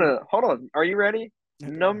 no, no, no. Hold on. Are you ready?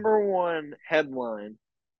 Okay. Number one headline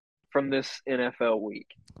from this NFL week.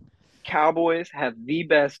 Cowboys have the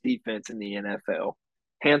best defense in the NFL,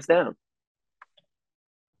 hands down.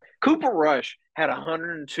 Cooper Rush had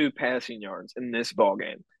 102 passing yards in this ball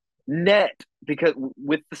game, net because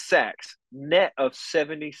with the sacks, net of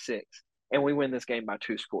 76, and we win this game by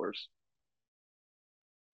 2 scores.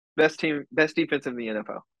 Best defense in the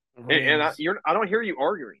NFL, and I don't hear you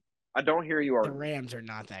arguing. I don't hear you arguing. The Rams are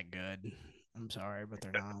not that good. I'm sorry, but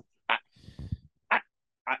they're not.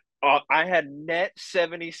 I had net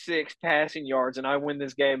 76 passing yards, and I win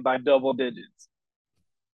this game by double digits.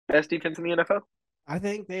 Best defense in the NFL? I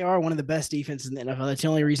think they are one of the best defenses in the NFL. That's the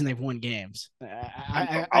only reason they've won games.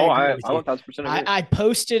 I 1,000% agree. I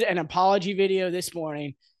posted an apology video this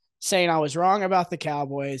morning saying I was wrong about the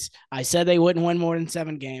Cowboys. I said they wouldn't win more than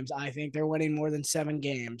 7 games. I think they're winning more than 7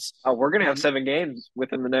 games. Oh, we're gonna have 7 games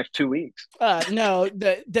within the next 2 weeks. No,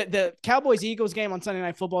 the Cowboys Eagles game on Sunday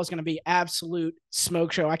Night Football is going to be absolute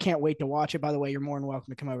smoke show. I can't wait to watch it. By the way, you're more than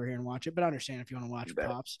welcome to come over here and watch it. But I understand if you want to watch it,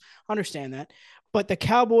 Pops. Understand that. But the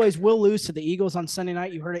Cowboys will lose to the Eagles on Sunday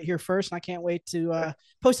night. You heard it here first, and I can't wait to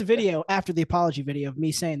post a video after the apology video of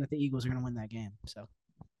me saying that the Eagles are going to win that game. So.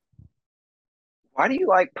 Why do you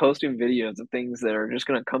like posting videos of things that are just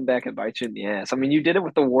going to come back and bite you in the ass? I mean, you did it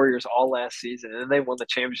with the Warriors all last season, and then they won the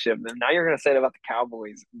championship, and now you're going to say it about the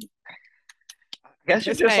Cowboys. I guess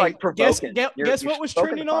you're just like provoking. Guess what was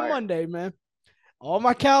trending on Monday, man? All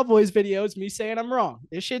my Cowboys videos, me saying I'm wrong.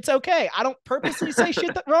 This shit's okay. I don't purposely say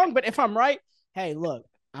shit that wrong, but if I'm right, hey, look,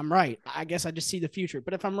 I'm right. I guess I just see the future.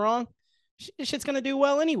 But if I'm wrong, this shit's going to do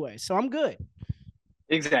well anyway, so I'm good.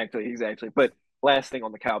 Exactly. But last thing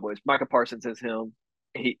on the Cowboys, Micah Parsons is him.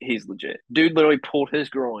 He's legit. Dude literally pulled his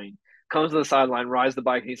groin, comes to the sideline, rides the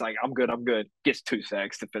bike, and he's like, I'm good. Gets 2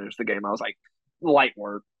 sacks to finish the game. I was like, light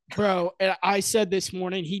work. Bro, and I said this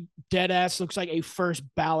morning, he dead ass looks like a first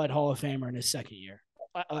ballot Hall of Famer in his second year.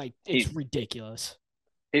 Like, it's ridiculous.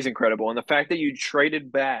 He's incredible. And the fact that you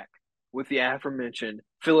traded back with the aforementioned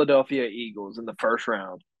Philadelphia Eagles in the first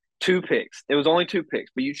round, 2 picks. It was only 2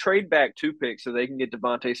 picks, but you trade back 2 picks so they can get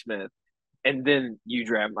Devontae Smith. And then you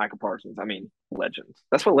draft Micah Parsons. I mean, legends.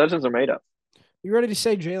 That's what legends are made of. You ready to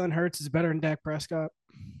say Jalen Hurts is better than Dak Prescott?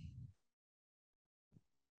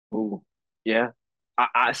 Ooh, yeah.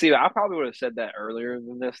 I see. I probably would have said that earlier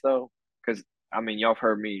than this, though, because, I mean, y'all have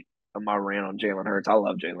heard me on my rant on Jalen Hurts. I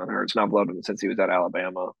love Jalen Hurts, and I've loved him since he was at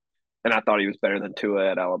Alabama. And I thought he was better than Tua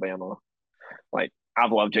at Alabama. Like,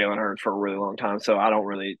 I've loved Jalen Hurts for a really long time, so I don't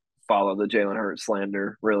really follow the Jalen Hurts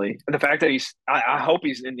slander, really. And the fact that I hope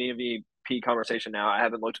he's in the MVP conversation now. I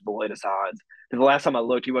haven't looked at the latest odds. The last time I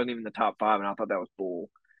looked, he wasn't even in the top 5, and I thought that was bull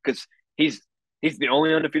because he's the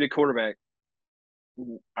only undefeated quarterback.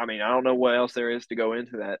 I mean, I don't know what else there is to go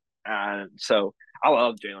into that. So I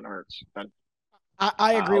love Jalen Hurts.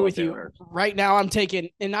 I agree with you. Right now, I'm taking,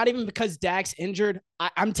 and not even because Dak's injured,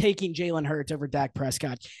 I'm taking Jalen Hurts over Dak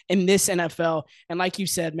Prescott in this NFL. And like you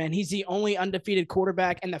said, man, he's the only undefeated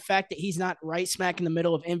quarterback. And the fact that he's not right smack in the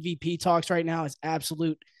middle of MVP talks right now is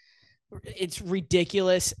it's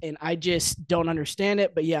ridiculous. And I just don't understand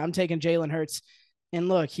it. But yeah, I'm taking Jalen Hurts. And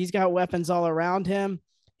look, he's got weapons all around him.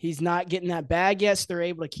 He's not getting that bag yet, so they're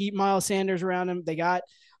able to keep Miles Sanders around him. They got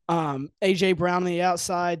A.J. Brown on the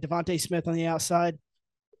outside, Devontae Smith on the outside.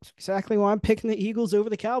 That's exactly why I'm picking the Eagles over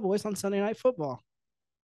the Cowboys on Sunday Night Football.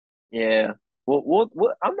 Yeah. Well,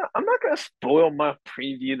 I'm not going to spoil my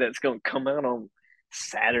preview that's going to come out on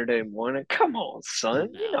Saturday morning. Come on, son.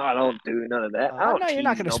 No. You know I don't do none of that. I know you're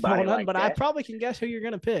not going to spoil nothing, but I probably can guess who you're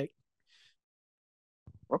going to pick.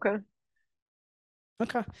 Okay.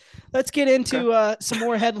 Let's get into some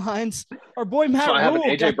more headlines. Our boy Matt Rhule. I have an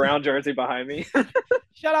AJ Brown jersey behind me.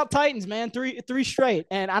 Shout out Titans, man. Three straight.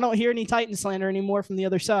 And I don't hear any Titan slander anymore from the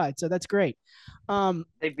other side. So that's great.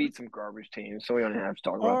 They beat some garbage teams, so we don't have to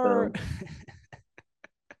talk about them.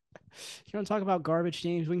 You want to talk about garbage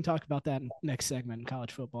teams? We can talk about that in next segment in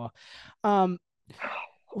college football.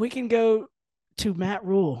 We can go to Matt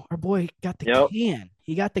Rhule. Our boy got the can.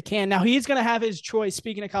 He got the can. Now he's going to have his choice.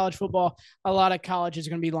 Speaking of college football, a lot of colleges are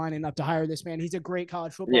going to be lining up to hire this man. He's a great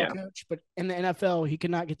college football coach, but in the NFL, he could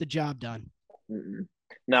not get the job done. And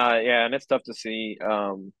it's tough to see.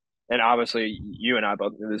 And obviously, you and I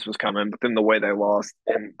both knew this was coming, but then the way they lost,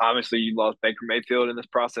 and obviously you lost Baker Mayfield in this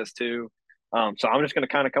process too. So I'm just going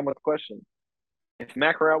to kind of come with a question: if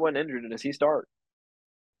Matt Corral wasn't injured, does he start?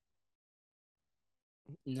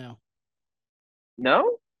 No.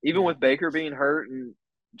 No? Even with Baker being hurt and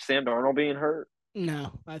Sam Darnold being hurt?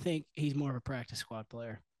 No, I think he's more of a practice squad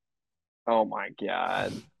player. Oh, my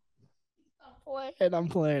God.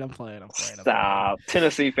 Stop.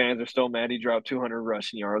 Tennessee fans are still mad he dropped 200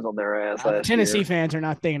 rushing yards on their ass last Tennessee year. fans are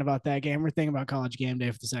not thinking about that game. We're thinking about College Game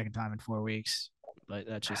Day for the second time in 4 weeks. But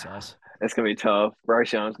that's just us. It's going to be tough.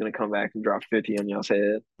 Bryce Young's going to come back and drop 50 on y'all's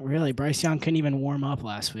head. Really, Bryce Young couldn't even warm up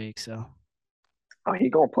last week, so. Oh, he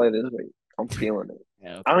going to play this week. I'm feeling it.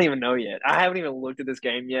 Yeah, okay. I don't even know yet. I haven't even looked at this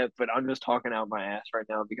game yet, but I'm just talking out my ass right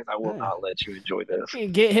now because I will not let you enjoy this.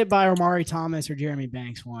 Get hit by Omari Thomas or Jeremy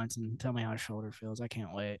Banks once and tell me how his shoulder feels. I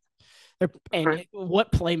can't wait.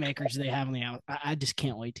 What playmakers do they have on the out? I just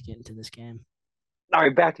can't wait to get into this game. All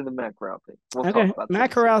right, back to the Matt Corral thing. Okay,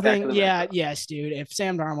 Matt Corral thing. Yeah, yes, dude. If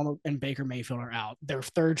Sam Darnold and Baker Mayfield are out, their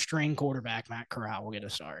third string quarterback, Matt Corral, will get a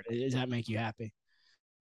start. Does that make you happy?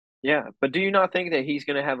 Yeah, but do you not think that he's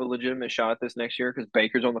going to have a legitimate shot this next year? Because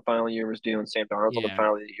Baker's on the final year of his deal and Sam Darnold's on the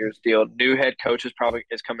final year of his deal. New head coach is coming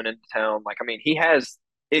into town. Like, I mean, he has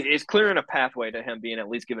it's clearing a pathway to him being at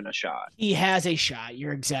least given a shot. He has a shot.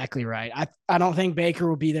 You're exactly right. I don't think Baker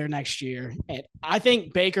will be there next year. And I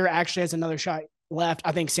think Baker actually has another shot left.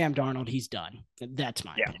 I think Sam Darnold, he's done. That's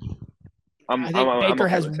my opinion. I think Baker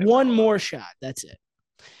has one more shot. That's it.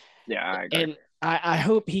 Yeah, I agree. And I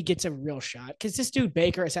hope he gets a real shot because this dude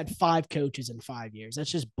Baker has had 5 coaches in 5 years. That's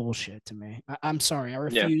just bullshit to me. I'm sorry. I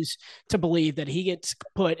refuse to believe that he gets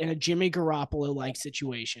put in a Jimmy Garoppolo-like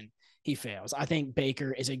situation. He fails. I think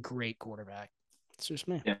Baker is a great quarterback. It's just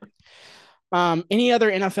me. Yeah. Any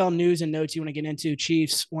other NFL news and notes you want to get into?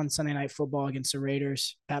 Chiefs won Sunday Night Football against the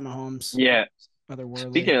Raiders. Pat Mahomes. Yeah.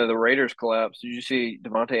 Speaking of the Raiders collapse, did you see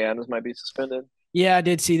Davante Adams might be suspended? Yeah, I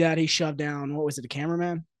did see that. He shoved down, what was it, a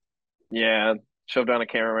cameraman? Yeah, shoved down a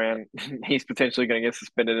cameraman. He's potentially going to get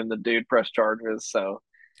suspended and the dude press charges. So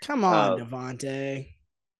come on, Davante.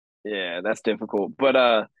 Yeah, that's difficult.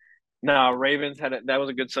 But no, Ravens that was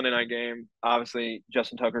a good Sunday night game. Obviously,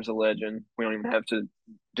 Justin Tucker's a legend. We don't even have to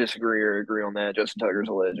disagree or agree on that. Justin Tucker's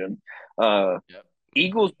a legend.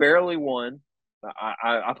 Eagles barely won.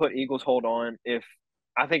 I put Eagles hold on.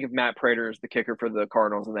 I think if Matt Prater is the kicker for the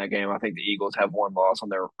Cardinals in that game, I think the Eagles have one loss on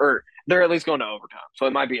or they're at least going to overtime. So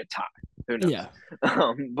it might be a tie. Who knows? Yeah.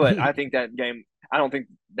 But I think that game, I don't think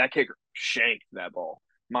that kicker shanked that ball.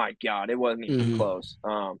 My God, it wasn't even close.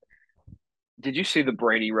 Did you see the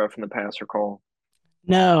Brady roughing the passer call?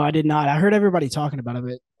 No, I did not. I heard everybody talking about it,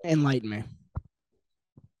 but enlighten me.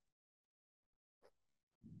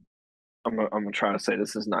 I'm gonna try to say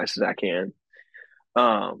this as nice as I can.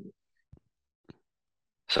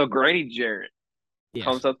 So Grady Jarrett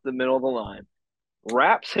comes up the middle of the line,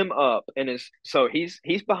 wraps him up, and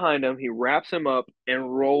he's behind him. He wraps him up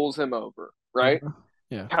and rolls him over, right?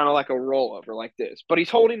 Yeah. Kind of like a rollover, like this. But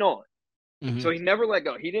he's holding on. So he never let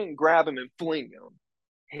go. He didn't grab him and fling him.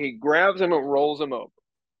 He grabs him and rolls him over.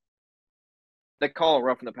 They call it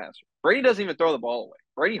roughing the passer. Brady doesn't even throw the ball away.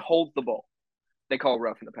 Brady holds the ball. They call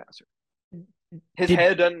roughing the passer. His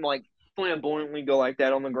head doesn't like flamboyantly go like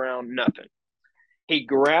that on the ground. Nothing. He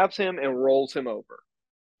grabs him and rolls him over.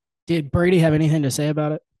 Did Brady have anything to say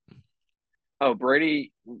about it? Oh,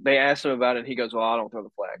 Brady, they asked him about it, and he goes, well, I don't throw the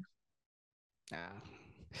flag.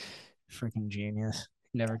 Freaking genius.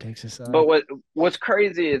 Never takes a side. But what's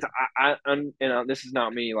crazy is this is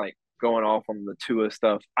not me like going off on the Tua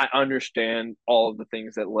stuff. I understand all of the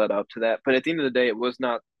things that led up to that, but at the end of the day, it was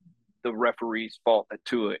not the referee's fault that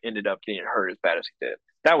Tua ended up getting hurt as bad as he did.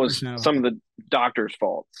 That was some of the doctor's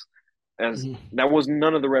faults. That was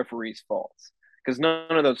none of the referee's faults because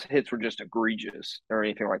none of those hits were just egregious or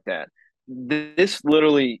anything like that. This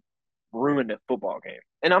literally ruined a football game.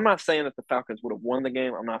 And I'm not saying that the Falcons would have won the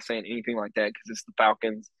game. I'm not saying anything like that because it's the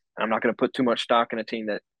Falcons. And I'm not going to put too much stock in a team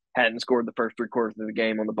that hadn't scored the first 3 quarters of the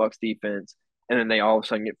game on the Bucs defense, and then they all of a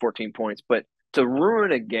sudden get 14 points. But to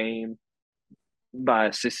ruin a game by a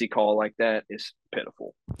sissy call like that is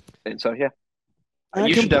pitiful. And so, yeah,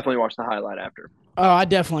 you should definitely watch the highlight after. Oh, I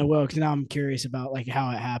definitely will because now I'm curious about like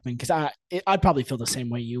how it happened because I'd probably feel the same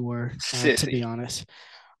way you were, to be honest.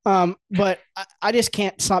 But I just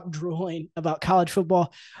can't stop drooling about college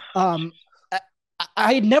football.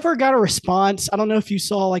 I never got a response. I don't know if you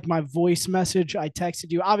saw like my voice message. I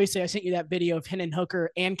texted you. Obviously, I sent you that video of Hendon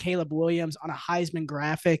Hooker and Caleb Williams on a Heisman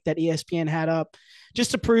graphic that ESPN had up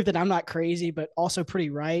just to prove that I'm not crazy, but also pretty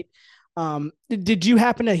right. Did you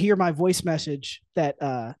happen to hear my voice message that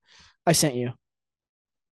I sent you?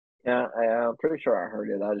 Yeah, I'm pretty sure I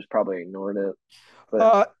heard it. I just probably ignored it.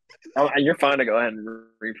 But you're fine to go ahead and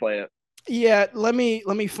replay it. Yeah, let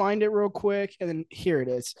me find it real quick, and then here it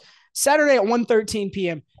is. Saturday at 1:13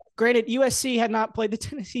 p.m. Granted, USC had not played. The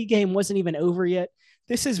Tennessee game wasn't even over yet.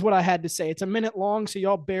 This is what I had to say. It's a minute long, so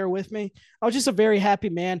y'all bear with me. I was just a very happy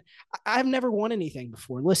man. I've never won anything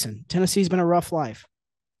before. Listen, Tennessee's been a rough life.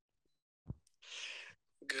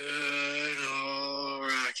 Good old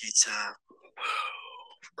Rocky Top.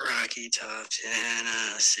 Rocky Top,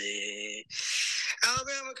 Tennessee.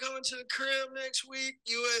 Alabama coming to the crib next week.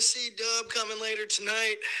 USC dub coming later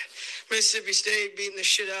tonight. Mississippi State beating the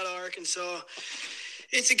shit out of Arkansas.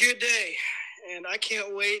 It's a good day. And I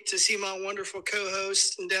can't wait to see my wonderful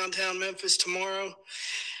co-host in downtown Memphis tomorrow.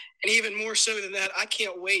 And even more so than that, I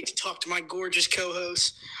can't wait to talk to my gorgeous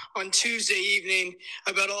co-host on Tuesday evening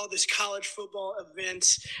about all this college football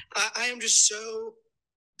events. I am just so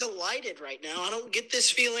delighted right now. I don't get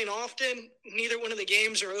this feeling often. Neither one of the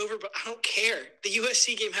games are over, but I don't care. The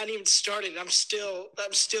USC game hadn't even started. I'm still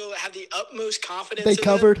have the utmost confidence. They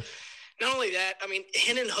covered. It. Not only that, I mean,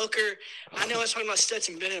 Hendon Hooker, I know I was talking about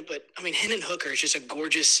Stetson Bennett, but I mean, Hendon Hooker is just a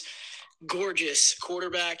gorgeous, gorgeous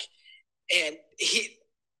quarterback. And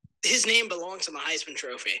his name belongs on the Heisman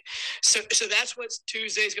Trophy. So that's what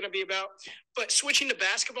Tuesday is going to be about. But switching to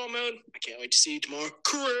basketball mode, I can't wait to see you tomorrow.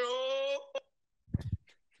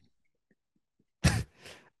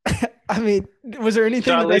 I mean, was there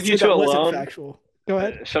anything that wasn't factual? Go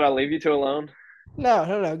ahead. Should I leave you two alone?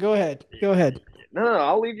 No. Go ahead. No,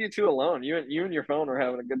 I'll leave you two alone. You and your phone are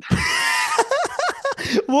having a good time.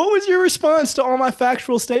 What was your response to all my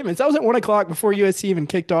factual statements? That was at 1:00 before USC even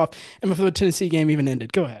kicked off and before the Tennessee game even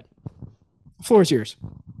ended. Go ahead. The floor is yours.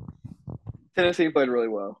 Tennessee played really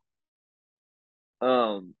well.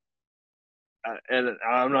 And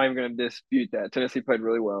I'm not even going to dispute that. Tennessee played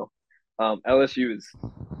really well. LSU is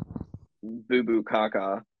boo-boo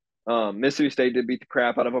caca. Mississippi State did beat the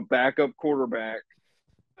crap out of a backup quarterback.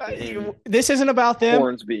 This isn't about them.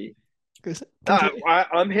 Hornsby.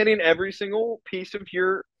 I'm hitting every single piece of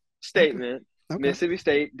your statement. Okay. Mississippi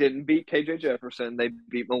State didn't beat KJ Jefferson. They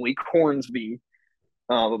beat Malik Hornsby.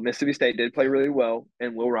 But Mississippi State did play really well,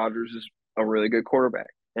 and Will Rogers is a really good quarterback.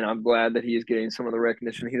 And I'm glad that he is getting some of the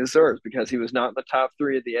recognition he deserves because he was not in the top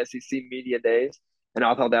 3 of the SEC media days. And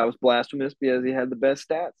I thought that was blasphemous because he had the best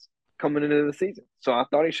stats coming into the season. So I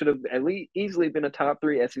thought he should have at least easily been a top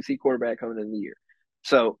 3 SEC quarterback coming into the year.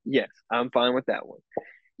 So, yes, I'm fine with that one.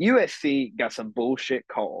 USC got some bullshit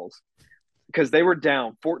calls because they were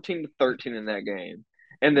down 14-13 in that game.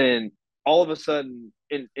 And then all of a sudden,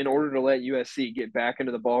 in order to let USC get back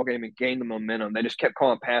into the ball game and gain the momentum, they just kept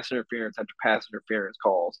calling pass interference after pass interference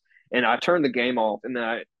calls. And I turned the game off and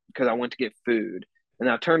then because I went to get food. And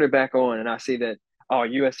I turned it back on and I see that,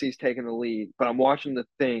 USC's taking the lead. But I'm watching the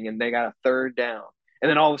thing and they got a 3rd down. And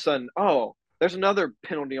then all of a sudden, there's another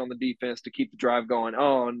penalty on the defense to keep the drive going.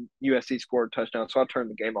 And USC scored a touchdown. So I turned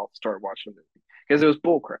the game off and started watching the movie because it was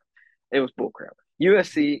bullcrap.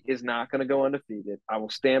 USC is not going to go undefeated. I will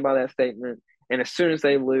stand by that statement. And as soon as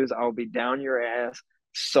they lose, I will be down your ass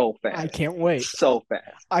so fast. I can't wait. So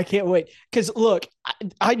fast. I can't wait. Because, look,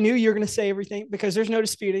 I knew you were going to say everything because there's no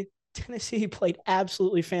disputing. Tennessee played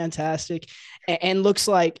absolutely fantastic and looks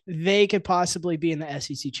like they could possibly be in the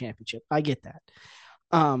SEC championship. I get that.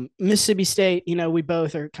 Mississippi State, we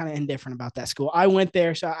both are kind of indifferent about that school. I went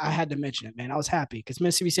there, so I had to mention it, man. I was happy because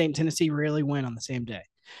Mississippi State and Tennessee really went on the same day.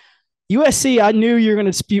 USC, I knew you were going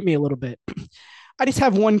to dispute me a little bit. I just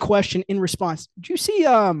have one question in response. Did you see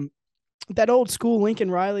that old school Lincoln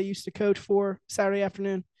Riley used to coach for Saturday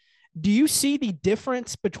afternoon? Do you see the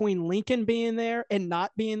difference between Lincoln being there and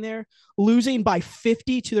not being there, losing by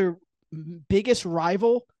 50 to their biggest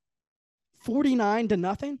rival,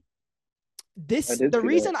 49-0? The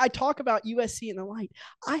reason I talk about USC in the light,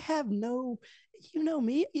 I have no,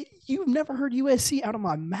 me, you've never heard USC out of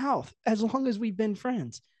my mouth as long as we've been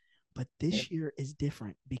friends. But this year is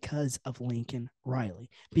different because of Lincoln Riley,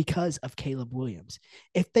 because of Caleb Williams.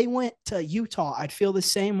 If they went to Utah, I'd feel the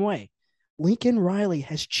same way. Lincoln Riley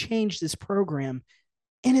has changed this program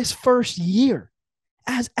in his first year.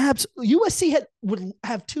 USC would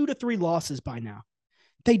have 2 to 3 losses by now.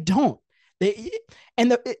 They don't.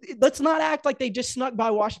 Let's not act like they just snuck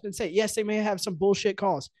by Washington State. Yes, they may have some bullshit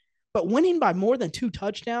calls, but winning by more than 2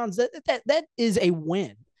 touchdowns, that is a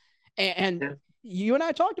win. And you and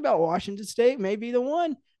I talked about Washington State may be the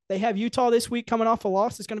one. They have Utah this week coming off a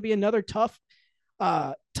loss. It's going to be another tough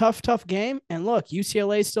game. And look,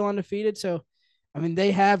 UCLA is still undefeated. So, I mean, they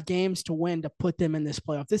have games to win to put them in this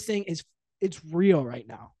playoff. This thing it's real right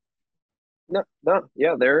now. No.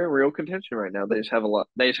 Yeah, they're in real contention right now. They just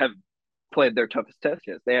haven't played their toughest test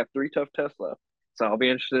yet. They have 3 tough tests left. So I'll be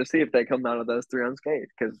interested to see if they come out of those 3 unscathed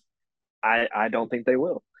because I don't think they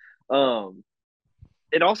will.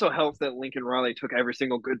 It also helps that Lincoln Riley took every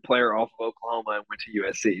single good player off of Oklahoma and went to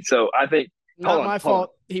USC. So I think not my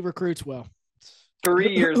fault. He recruits well.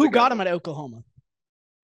 3 years Who ago, got him at Oklahoma?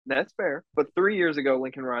 That's fair. But 3 years ago,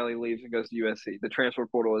 Lincoln Riley leaves and goes to USC. The transfer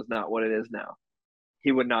portal is not what it is now.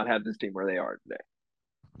 He would not have this team where they are today.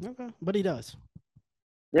 Okay, but he does.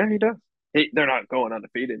 Yeah, he does. They're not going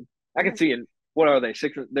undefeated. I can see in what are they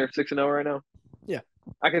six? They're 6-0 right now. Yeah,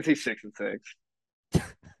 I can see 6-6.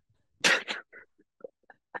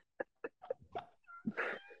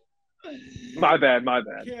 My bad.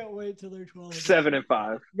 Can't wait till they're 12.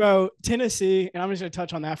 7-5. Bro, Tennessee, and I'm just going to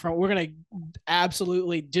touch on that front. We're going to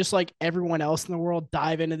absolutely, just like everyone else in the world,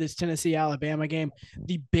 dive into this Tennessee-Alabama game,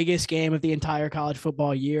 the biggest game of the entire college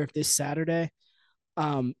football year this Saturday.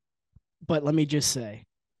 But let me just say,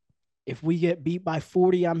 if we get beat by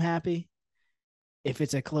 40, I'm happy. If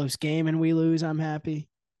it's a close game and we lose, I'm happy.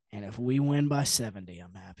 And if we win by 70,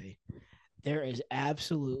 I'm happy. There is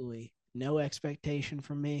absolutely no expectation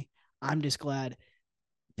from me. I'm just glad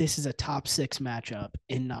this is a top 6 matchup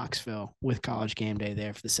in Knoxville with College Game Day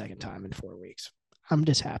there for the second time in 4 weeks. I'm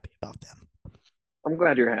just happy about them. I'm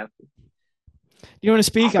glad you're happy. You want to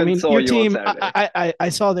speak? I mean, your team, I I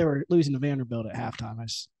saw they were losing to Vanderbilt at halftime.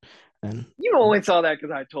 You only saw that because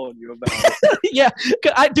I told you about it. Yeah.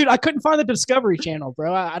 I couldn't find the Discovery Channel,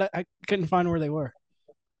 bro. I couldn't find where they were.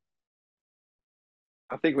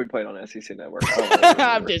 I think we played on SEC Network.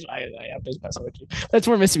 I'm just messing with you. That's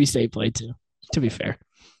where Mississippi State played too, to be fair.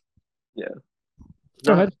 Yeah.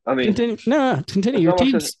 Go ahead. I mean, continue. No, continue. Your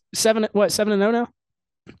team's 7-0 now?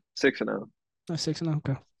 6-0. Oh, 6-0.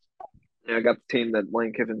 Okay. Yeah, I got the team that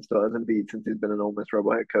Lane Kiffin still hasn't beat since he's been an Ole Miss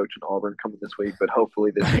Rebel head coach in Auburn coming this week, but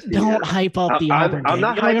hopefully this is Don't hype up the Auburn game. I'm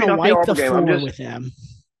not hyping up the Auburn game. I'm just with them.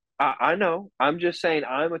 I know. I'm just saying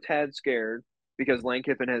I'm a tad scared because Lane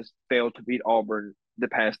Kiffin has failed to beat Auburn the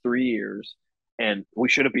past 3 years, and we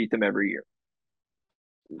should have beat them every year.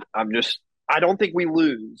 I don't think we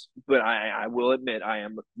lose, but I will admit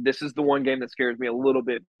this is the one game that scares me a little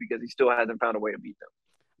bit because he still hasn't found a way to beat them.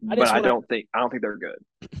 I don't think they're good.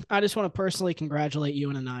 I just want to personally congratulate you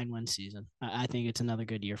on a 9-win season. I think it's another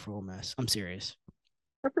good year for Ole Miss. I'm serious.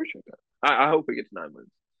 I appreciate that. I hope he gets 9 wins.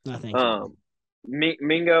 I think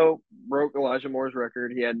Mingo broke Elijah Moore's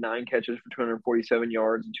record. He had 9 catches for 247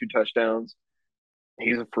 yards and 2 touchdowns.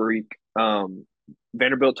 He's a freak.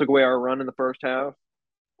 Vanderbilt took away our run in the first half.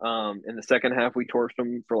 In the second half, we torched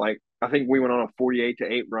them for I think we went on a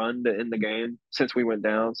 48-8 run to end the game since we went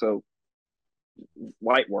down. So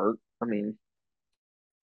light work. I mean,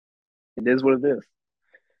 it is what it is.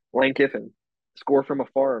 Lane Kiffin, score from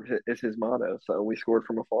afar is his motto. So we scored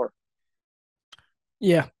from afar.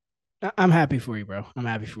 Yeah. I'm happy for you, bro. I'm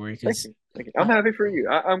happy for you. Thank you. I'm happy for you.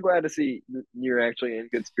 I'm glad to see you're actually in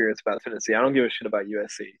good spirits about Tennessee. I don't give a shit about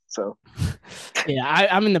USC. So, yeah,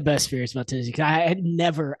 I'm in the best spirits about Tennessee.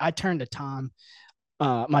 I turned to Tom,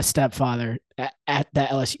 my stepfather, at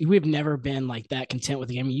that LSU. We've never been like that content with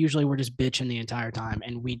the game. Usually we're just bitching the entire time,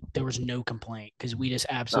 and there was no complaint because we just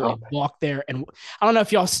absolutely walked there. And I don't know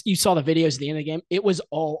if you saw the videos at the end of the game. It was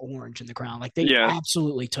all orange in the ground. Like they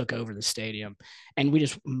absolutely took over the stadium, and we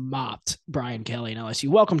just mopped Brian Kelly and LSU.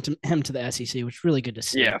 Welcomed him to the SEC, which is really good to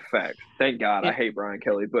see. Yeah, fact. Thank God. I hate Brian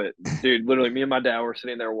Kelly, but dude, literally, me and my dad were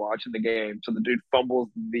sitting there watching the game. So the dude fumbles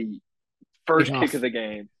the first kick of the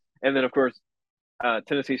game, and then of course.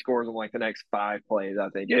 Tennessee scores in the next 5 plays. I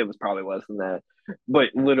think it was probably less than that, but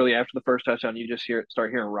literally after the first touchdown, you just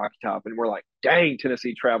start hearing Rocky Top, and we're like, "Dang,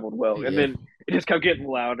 Tennessee traveled well." And then it just kept getting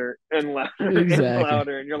louder and louder and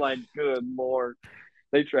louder, and you're like, "Good Lord,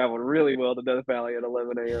 they traveled really well to Death Valley at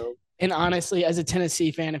 11 a.m." And honestly, as a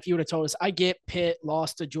Tennessee fan, if you would have told us, I get Pitt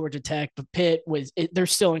lost to Georgia Tech, but Pitt they're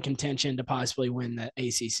still in contention to possibly win the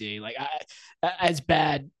ACC. As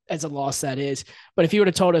bad as a loss that is. But if you would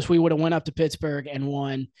have told us we would have went up to Pittsburgh and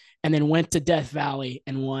won, and then went to Death Valley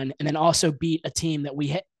and won, and then also beat a team that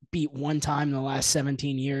we beat one time in the last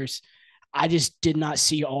 17 years, I just did not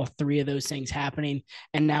see all 3 of those things happening.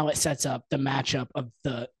 And now it sets up the matchup of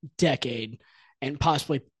the decade and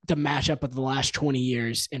possibly the matchup of the last 20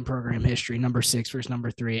 years in program history, number 6 versus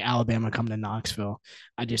number 3, Alabama coming to Knoxville.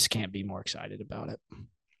 I just can't be more excited about it.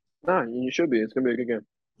 No, you should be. It's going to be a good game.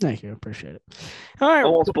 Thank you. Appreciate it. All right. I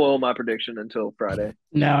won't spoil my prediction until Friday.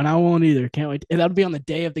 No, and I won't either. Can't wait. And that'll be on the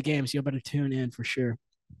day of the game, so you better tune in for sure.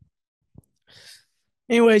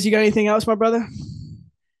 Anyways, you got anything else, my brother?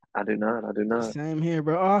 I do not. Same here,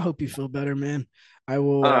 bro. I hope you feel better, man. I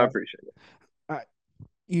will. I appreciate it.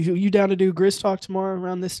 You down to do Grizz Talk tomorrow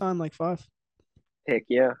around this time, 5? Heck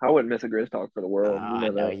yeah. I wouldn't miss a Grizz Talk for the world. I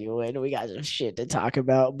know you would. We got some shit to talk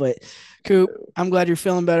about. But, Coop, I'm glad you're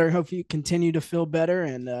feeling better. Hope you continue to feel better,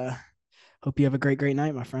 and hope you have a great, great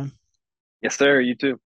night, my friend. Yes, sir. You too.